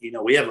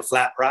 We have a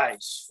flat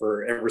price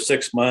for every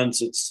 6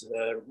 months. It's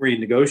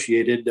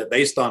renegotiated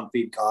based on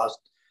feed cost.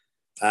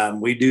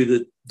 We do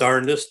the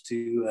darndest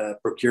to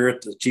procure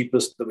it the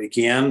cheapest that we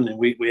can. And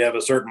we have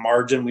a certain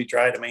margin we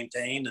try to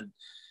maintain. And,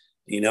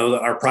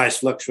 our price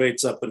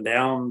fluctuates up and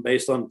down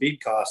based on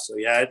feed costs. So,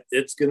 yeah,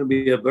 it's going to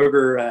be a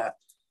booger.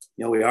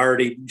 We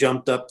already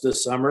jumped up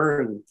this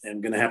summer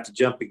and going to have to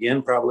jump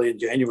again probably in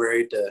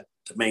January to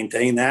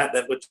maintain that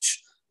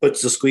which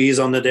puts the squeeze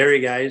on the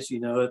dairy guys,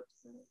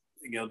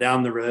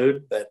 down the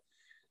road. But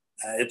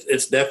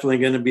it's definitely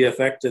going to be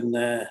affecting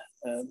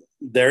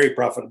dairy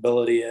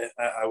profitability,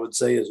 I would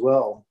say as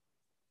well.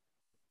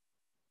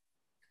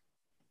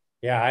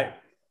 Yeah,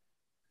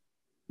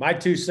 my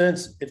 2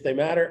 cents, if they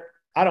matter,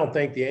 I don't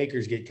think the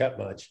acres get cut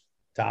much,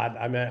 Todd.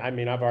 I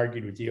mean, I've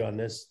argued with you on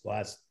this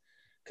last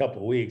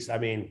couple of weeks. I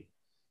mean,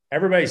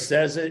 everybody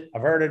says it.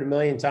 I've heard it a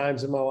million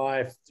times in my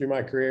life through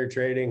my career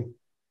trading.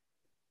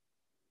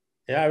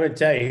 Yeah, I would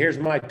tell you, here's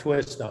my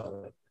twist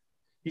on it.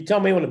 You tell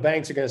me when the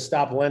banks are going to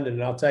stop lending,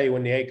 and I'll tell you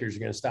when the acres are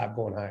going to stop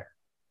going higher.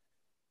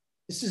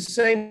 This is the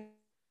same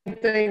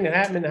thing that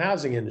happened in the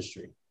housing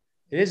industry.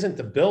 It isn't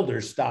the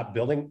builders stopped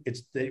building.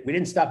 We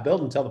didn't stop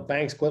building until the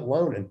banks quit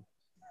loaning.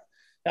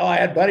 Hell, I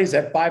had buddies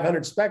that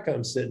 500 spec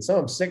homes sitting, some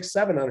of them 600,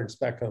 700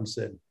 spec homes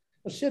sitting.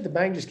 Well, shit, the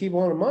bank just keep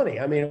loaning money.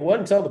 I mean, it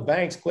wasn't until the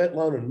banks quit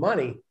loaning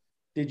money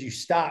did you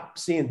stop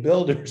seeing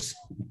builders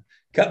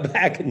cut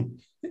back and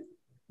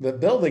the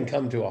building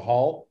come to a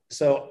halt.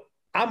 So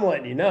I'm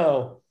letting you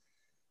know,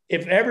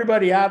 if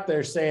everybody out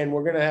there saying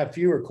we're going to have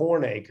fewer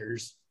corn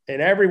acres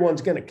and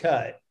everyone's going to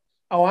cut,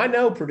 Oh, I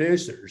know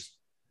producers.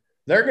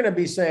 They're going to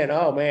be saying,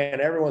 oh man,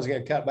 everyone's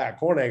going to cut back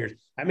corn acres.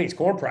 That means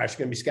corn price is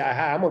going to be sky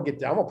high. I'm going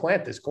to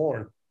plant this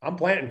corn. I'm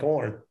planting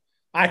corn.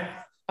 I'm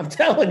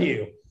telling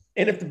you.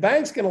 And if the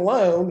bank's going to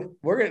loan,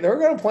 they're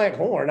going to plant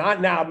corn.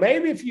 Now,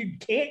 maybe if you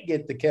can't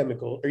get the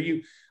chemical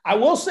I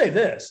will say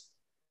this,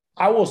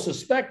 I will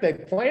suspect they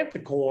plant the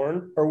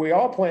corn, or we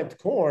all plant the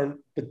corn,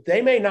 but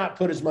they may not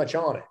put as much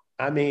on it.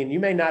 I mean, you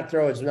may not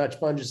throw as much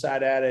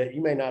fungicide at it.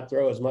 You may not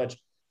throw as much,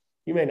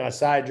 you may not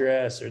side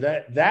dress, or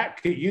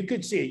you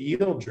could see a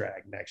yield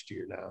drag next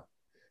year now.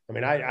 I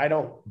mean, I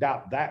don't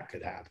doubt that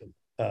could happen.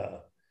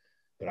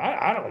 But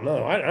I don't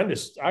know.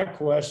 I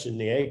question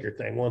the acre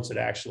thing once it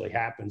actually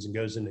happens and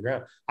goes in the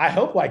ground. I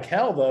hope like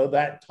hell, though,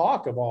 that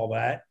talk of all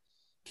that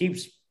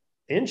keeps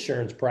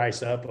insurance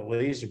price up at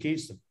least, or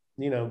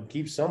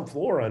keeps some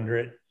floor under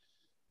it.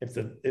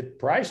 If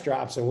price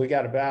drops and we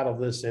got to battle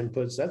this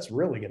inputs, that's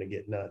really going to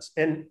get nuts.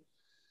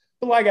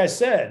 But like I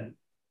said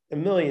a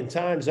million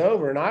times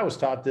over, and I was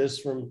taught this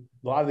from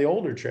a lot of the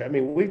older trade. I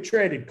mean, we've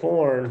traded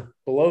corn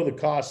below the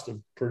cost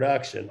of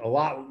production a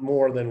lot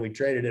more than we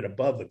traded it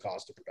above the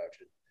cost of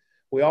production.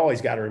 We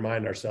always got to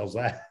remind ourselves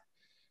that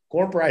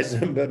corn prices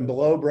have been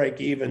below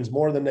break evens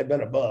more than they've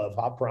been above.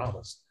 I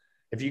promise.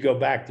 If you go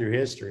back through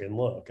history and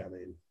look, I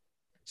mean,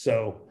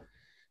 so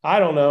I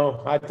don't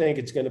know. I think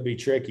it's going to be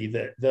tricky.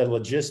 The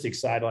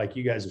logistics side, like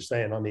you guys are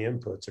saying, on the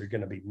inputs are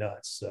going to be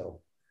nuts.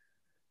 So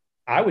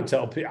I would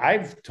tell people,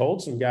 I've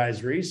told some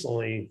guys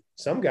recently,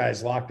 some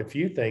guys locked a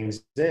few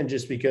things in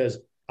just because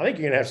I think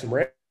you're going to have some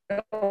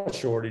rail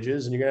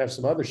shortages, and you're going to have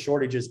some other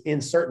shortages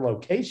in certain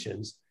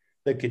locations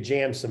that could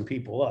jam some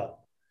people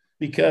up,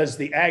 because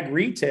the ag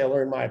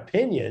retailer, in my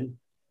opinion,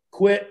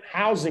 quit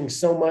housing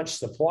so much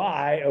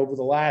supply over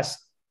the last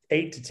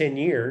 8 to 10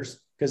 years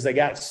because they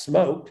got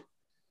smoked.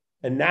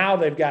 And now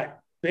they've got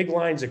big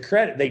lines of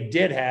credit. They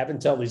did have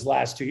until these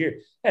last 2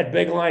 years, had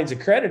big lines of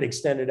credit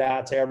extended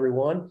out to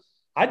everyone.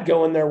 I'd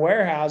go in their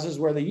warehouses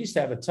where they used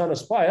to have a ton of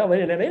supply. Hell, they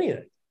didn't have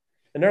anything.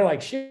 And they're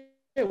like, shit,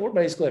 we're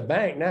basically a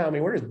bank now. I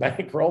mean, we're just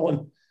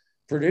bankrolling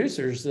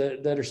producers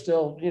that are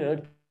still,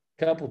 a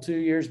couple, 2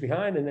 years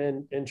behind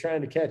and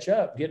trying to catch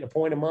up, getting a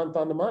point a month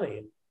on the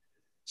money.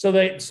 So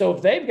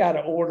if they've got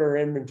to order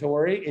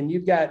inventory and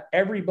you've got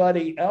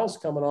everybody else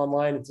coming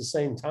online at the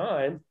same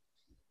time,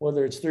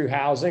 whether it's through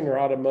housing or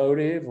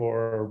automotive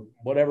or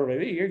whatever it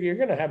may be, you're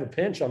going to have a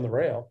pinch on the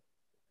rail.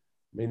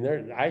 I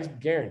mean, I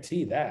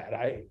guarantee that.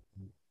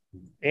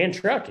 And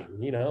trucking,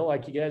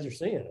 like you guys are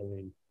seeing. I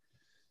mean,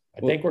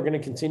 I think we're going to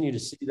continue to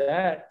see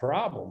that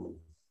problem.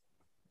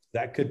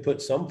 That could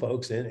put some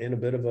folks in a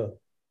bit of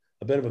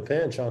a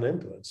pinch on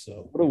inputs.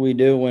 So what do we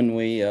do when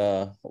we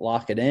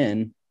lock it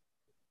in,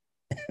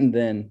 and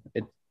then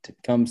it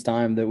comes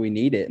time that we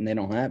need it and they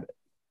don't have it?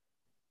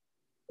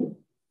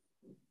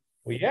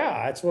 Well,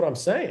 yeah, that's what I'm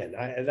saying.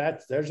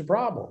 There's a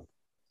problem.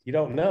 You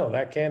don't know.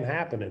 That can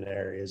happen in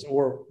areas,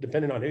 or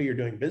depending on who you're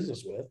doing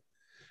business with.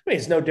 I mean,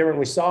 it's no different.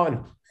 We saw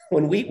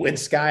when wheat went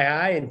sky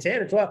high in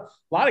 10 or 12, a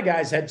lot of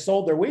guys had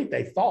sold their wheat,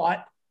 they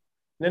thought,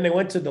 and then they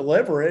went to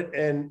deliver it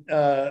and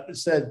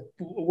said,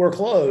 we're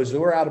closed.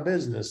 We're out of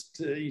business.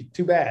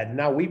 Too bad.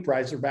 Now wheat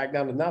prices are back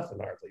down to nothing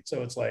hardly.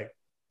 So it's like,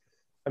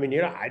 I mean,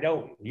 you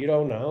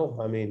don't know.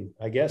 I mean,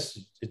 I guess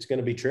it's going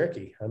to be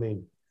tricky. I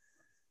mean,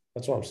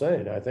 that's what I'm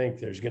saying. I think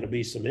there's going to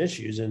be some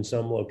issues in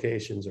some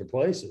locations or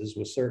places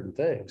with certain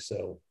things.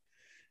 So,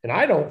 and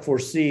I don't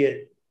foresee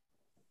it.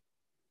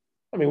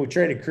 I mean, we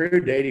traded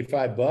crude to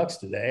 $85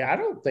 today. I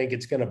don't think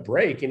it's going to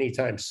break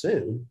anytime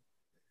soon.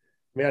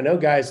 I mean, I know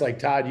guys like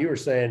Todd, you were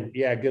saying,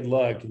 yeah, good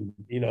luck. And,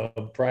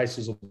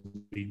 prices will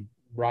be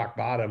rock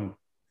bottom.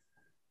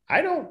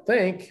 I don't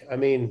think,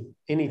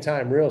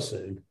 anytime real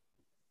soon.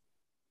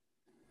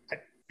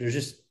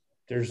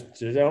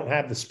 They don't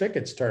have the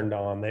spigots turned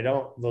on. They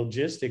don't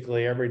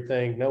logistically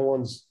everything. No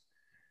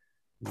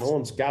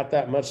one's got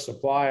that much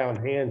supply on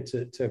hand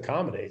to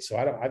accommodate. So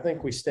I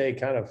think we stay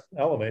kind of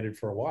elevated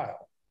for a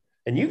while.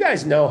 And you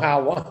guys know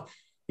how long.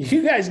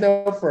 You guys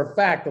know for a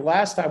fact the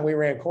last time we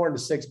ran corn to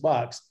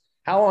 $6,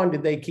 how long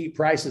did they keep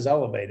prices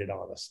elevated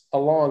on us? A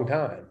long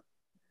time.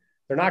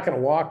 They're not going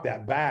to walk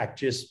that back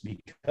just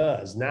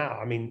because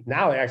now.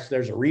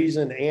 There's a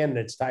reason, and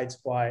it's tight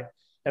supply.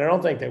 And I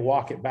don't think they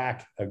walk it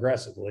back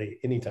aggressively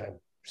anytime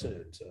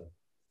soon. So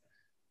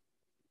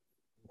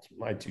that's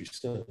my 2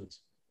 cents.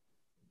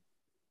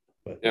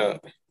 But yeah,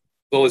 with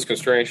all these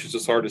constraints, it's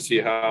just hard to see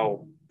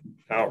how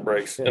it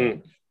breaks. Yeah.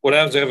 And what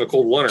happens if they have a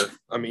cold winter?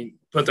 I mean,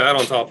 put that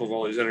on top of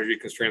all these energy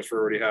constraints we're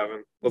already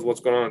having with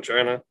what's going on in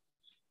China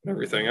and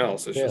everything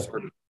else. It's just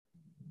hard.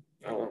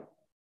 I don't know.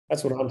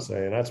 That's what I'm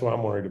saying. That's what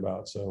I'm worried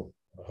about. So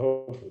I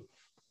don't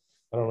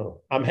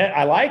know.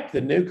 I like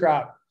the new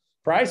crop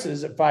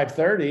prices at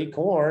 530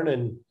 corn,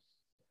 and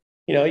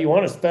you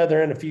want to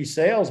feather in a few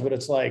sales, but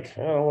it's like,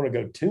 I don't want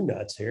to go too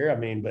nuts here. I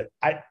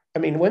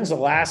mean, when's the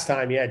last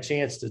time you had a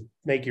chance to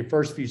make your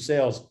first few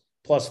sales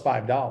plus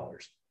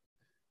 $5?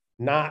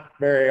 Not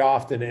very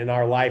often in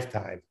our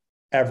lifetime,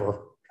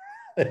 ever.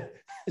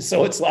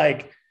 So it's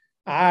like,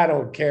 I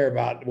don't care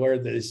about where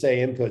they say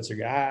inputs are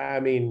going. I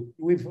mean,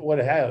 we've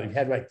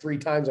had like 3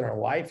 times in our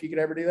life you could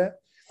ever do that.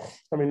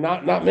 I mean,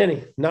 not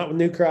many, not with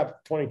new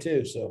crop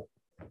 22. So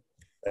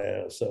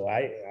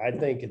I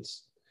think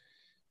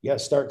you got to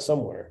start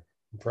somewhere,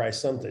 price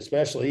something,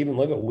 especially even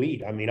look at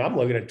wheat. I mean, I'm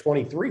looking at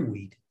 23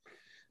 wheat.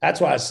 That's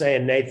why I was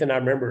saying, Nathan, I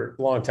remember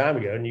a long time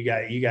ago, and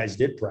you guys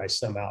did price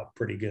some out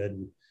pretty good.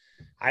 And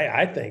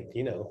I think,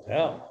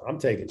 hell, I'm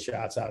taking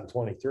shots out in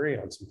 23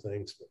 on some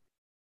things, but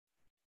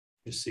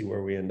just see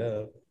where we end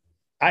up.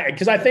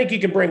 Because I think you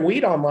can bring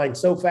wheat online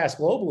so fast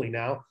globally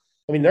now.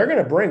 I mean, they're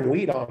going to bring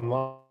wheat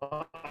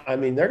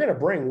online. They're going to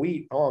bring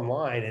wheat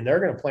online, and they're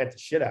going to plant the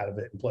shit out of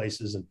it in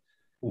places. And,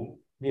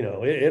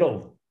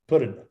 it'll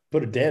put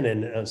a dent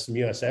in some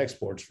U.S.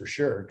 exports for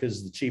sure,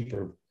 because the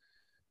cheaper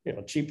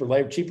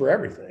labor, cheaper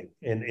everything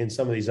in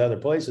some of these other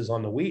places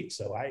on the wheat.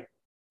 So I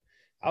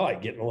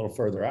like getting a little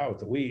further out with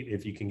the wheat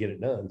if you can get it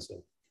done.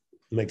 So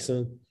it makes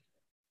sense.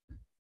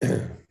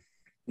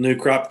 New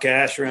crop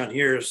cash around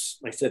here is,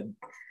 like I said,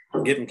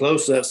 getting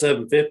close to that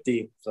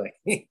 750. It's like,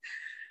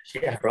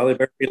 yeah, probably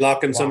better be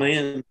locking some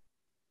in.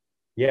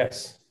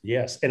 Yes.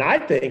 And I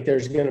think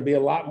there's going to be a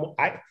lot more.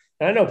 I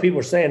know people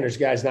are saying there's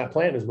guys not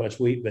planting as much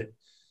wheat, but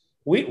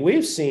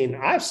I've seen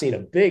a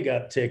big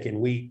uptick in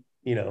wheat,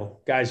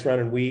 guys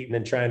running wheat and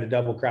then trying to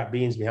double crop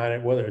beans behind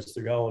it, whether it's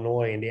through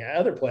Illinois and the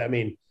other play. I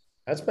mean,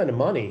 that's been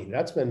money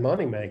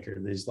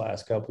maker these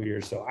last couple of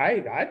years. So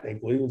I think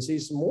we'll even see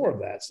some more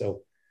of that.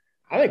 So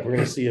I think we're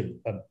going to see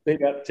a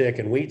big uptick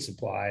in wheat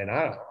supply. And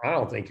I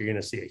don't think you're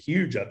going to see a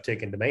huge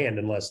uptick in demand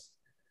unless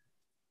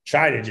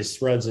China just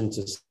runs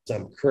into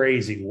some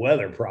crazy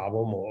weather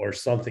problem or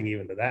something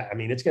even to that. I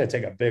mean, it's going to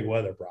take a big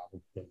weather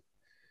problem. But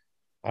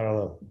I don't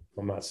know.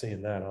 I'm not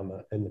seeing that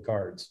in the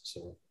cards.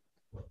 So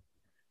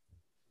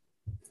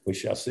we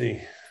shall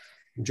see.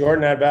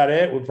 Jordan, that about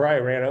it. We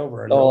probably ran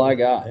over. All I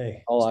got.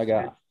 Yeah,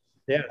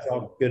 it's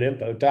all good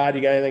info. Todd,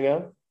 you got anything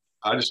else?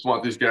 I just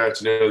want these guys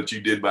to know that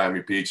you did buy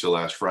me pizza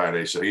last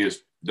Friday. So he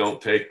just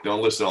don't listen to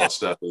all the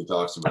stuff that he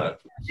talks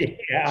about.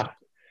 Yeah.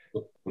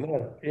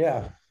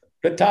 Yeah.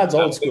 But Todd's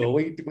old school.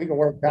 We can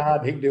work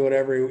Todd. He can do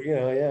whatever.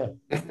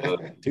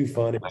 Too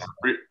funny.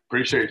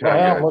 Appreciate your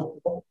time,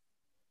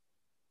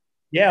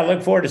 guys.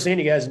 Look forward to seeing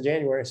you guys in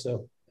January.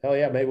 So hell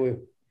yeah,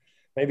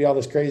 maybe all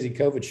this crazy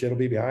COVID shit will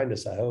be behind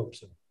us. I hope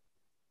so.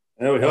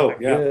 We hope.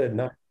 Yeah. Good.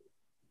 No.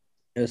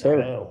 Yes,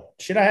 sir.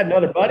 Shit, I had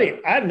another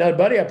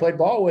buddy I played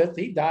ball with.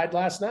 He died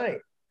last night.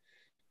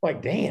 I'm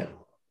like, damn.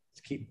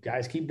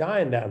 Guys keep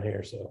dying down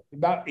here. So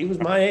he was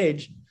my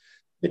age,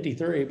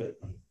 53, but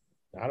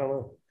I don't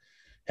know.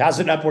 How's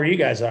it up where you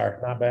guys are?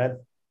 Not bad.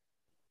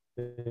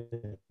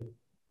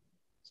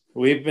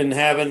 We've been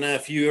having a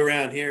few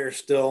around here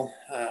still.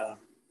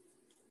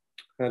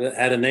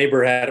 Had a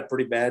neighbor had it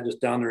pretty bad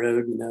just down the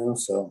road,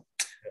 so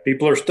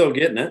people are still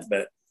getting it,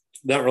 but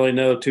don't really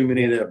know too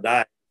many that have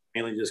died.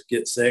 Mainly just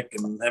get sick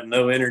and have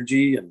no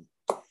energy, and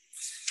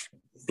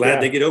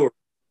glad they get over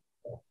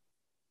it.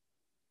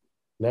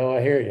 No,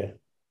 I hear you.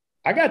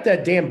 I got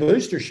that damn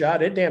booster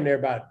shot. It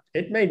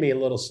made me a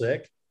little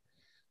sick.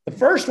 The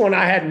first one,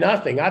 I had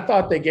nothing. I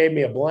thought they gave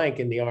me a blank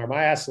in the arm.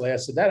 I asked Leigh, I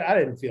said, I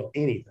didn't feel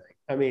anything.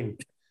 I mean,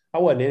 I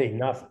wasn't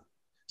nothing.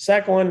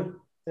 Second one,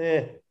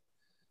 maybe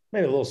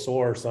a little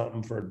sore or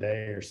something for a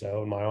day or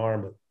so in my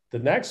arm. But the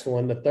next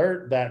one, the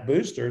third, that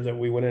booster that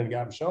we went in and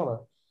got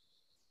Michelle,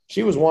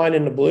 she was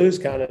whining the blues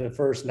kind of the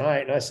first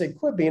night. And I said,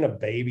 quit being a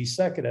baby,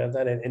 suck it up.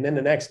 And then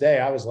the next day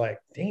I was like,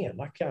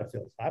 damn, I kind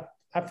of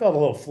I felt a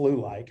little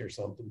flu-like or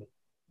something. But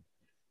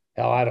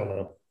hell, I don't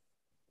know.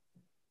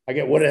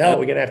 What the hell?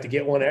 We're going to have to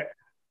get one.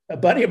 A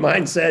buddy of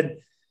mine said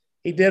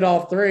he did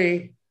all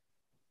 3,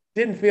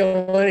 didn't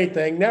feel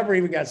anything, never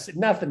even got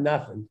nothing.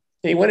 And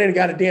he went in and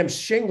got a damn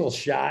shingle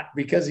shot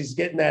because he's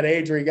getting that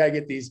age where you got to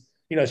get these,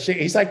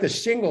 he's like the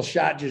shingle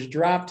shot just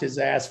dropped his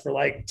ass for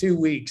like 2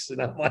 weeks.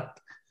 And I'm like,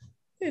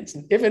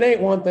 if it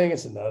ain't one thing,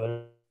 it's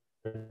another.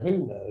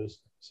 Who knows?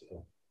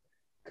 So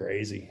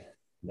crazy.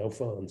 No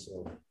fun.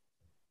 So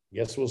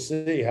guess we'll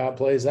see how it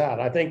plays out.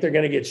 I think they're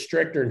going to get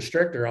stricter and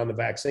stricter on the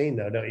vaccine,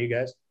 though, don't you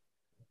guys?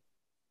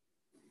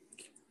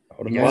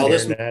 Well,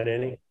 this that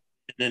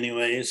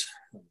anyways.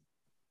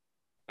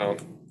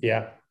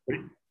 Yeah.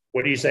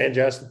 What are you saying,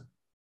 Justin?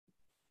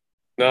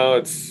 No,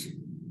 it's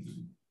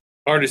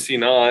hard to see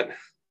not.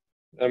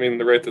 I mean,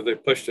 the rate that they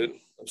pushed it,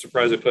 I'm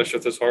surprised they pushed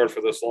it this hard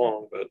for this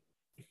long, but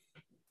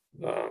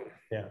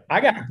yeah. I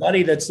got a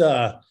buddy that's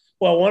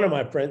one of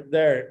my friends,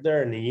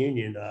 they're in the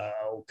union, a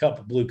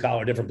couple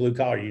different blue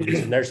collar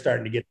unions, and they're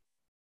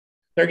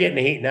getting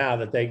the heat now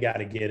that they got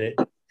to get it.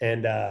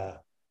 And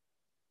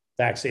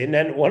vaccine. And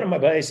then one of my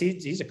buddies,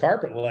 he's a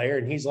carpet layer,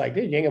 and he's like,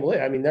 dude, you ain't gonna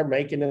believe it. I mean, they're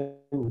making a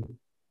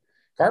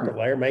carpet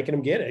layer, making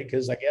them get it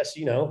because I guess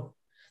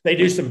they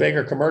do some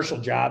bigger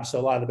commercial jobs, so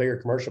a lot of the bigger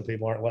commercial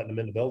people aren't letting them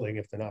in the building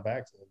if they're not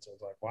vaccinated. So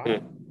it's like, wow,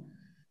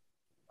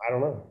 I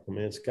don't know. I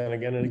mean, it's kind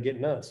of going to get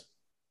nuts.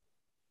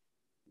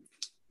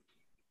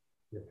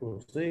 We'll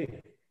see.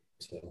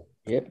 So,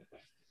 yep.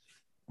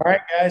 All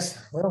right, guys.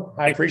 Well,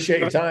 I appreciate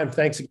your time.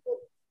 Thanks again.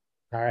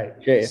 All right.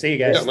 Okay. See you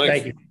guys. Yeah,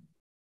 Thank you.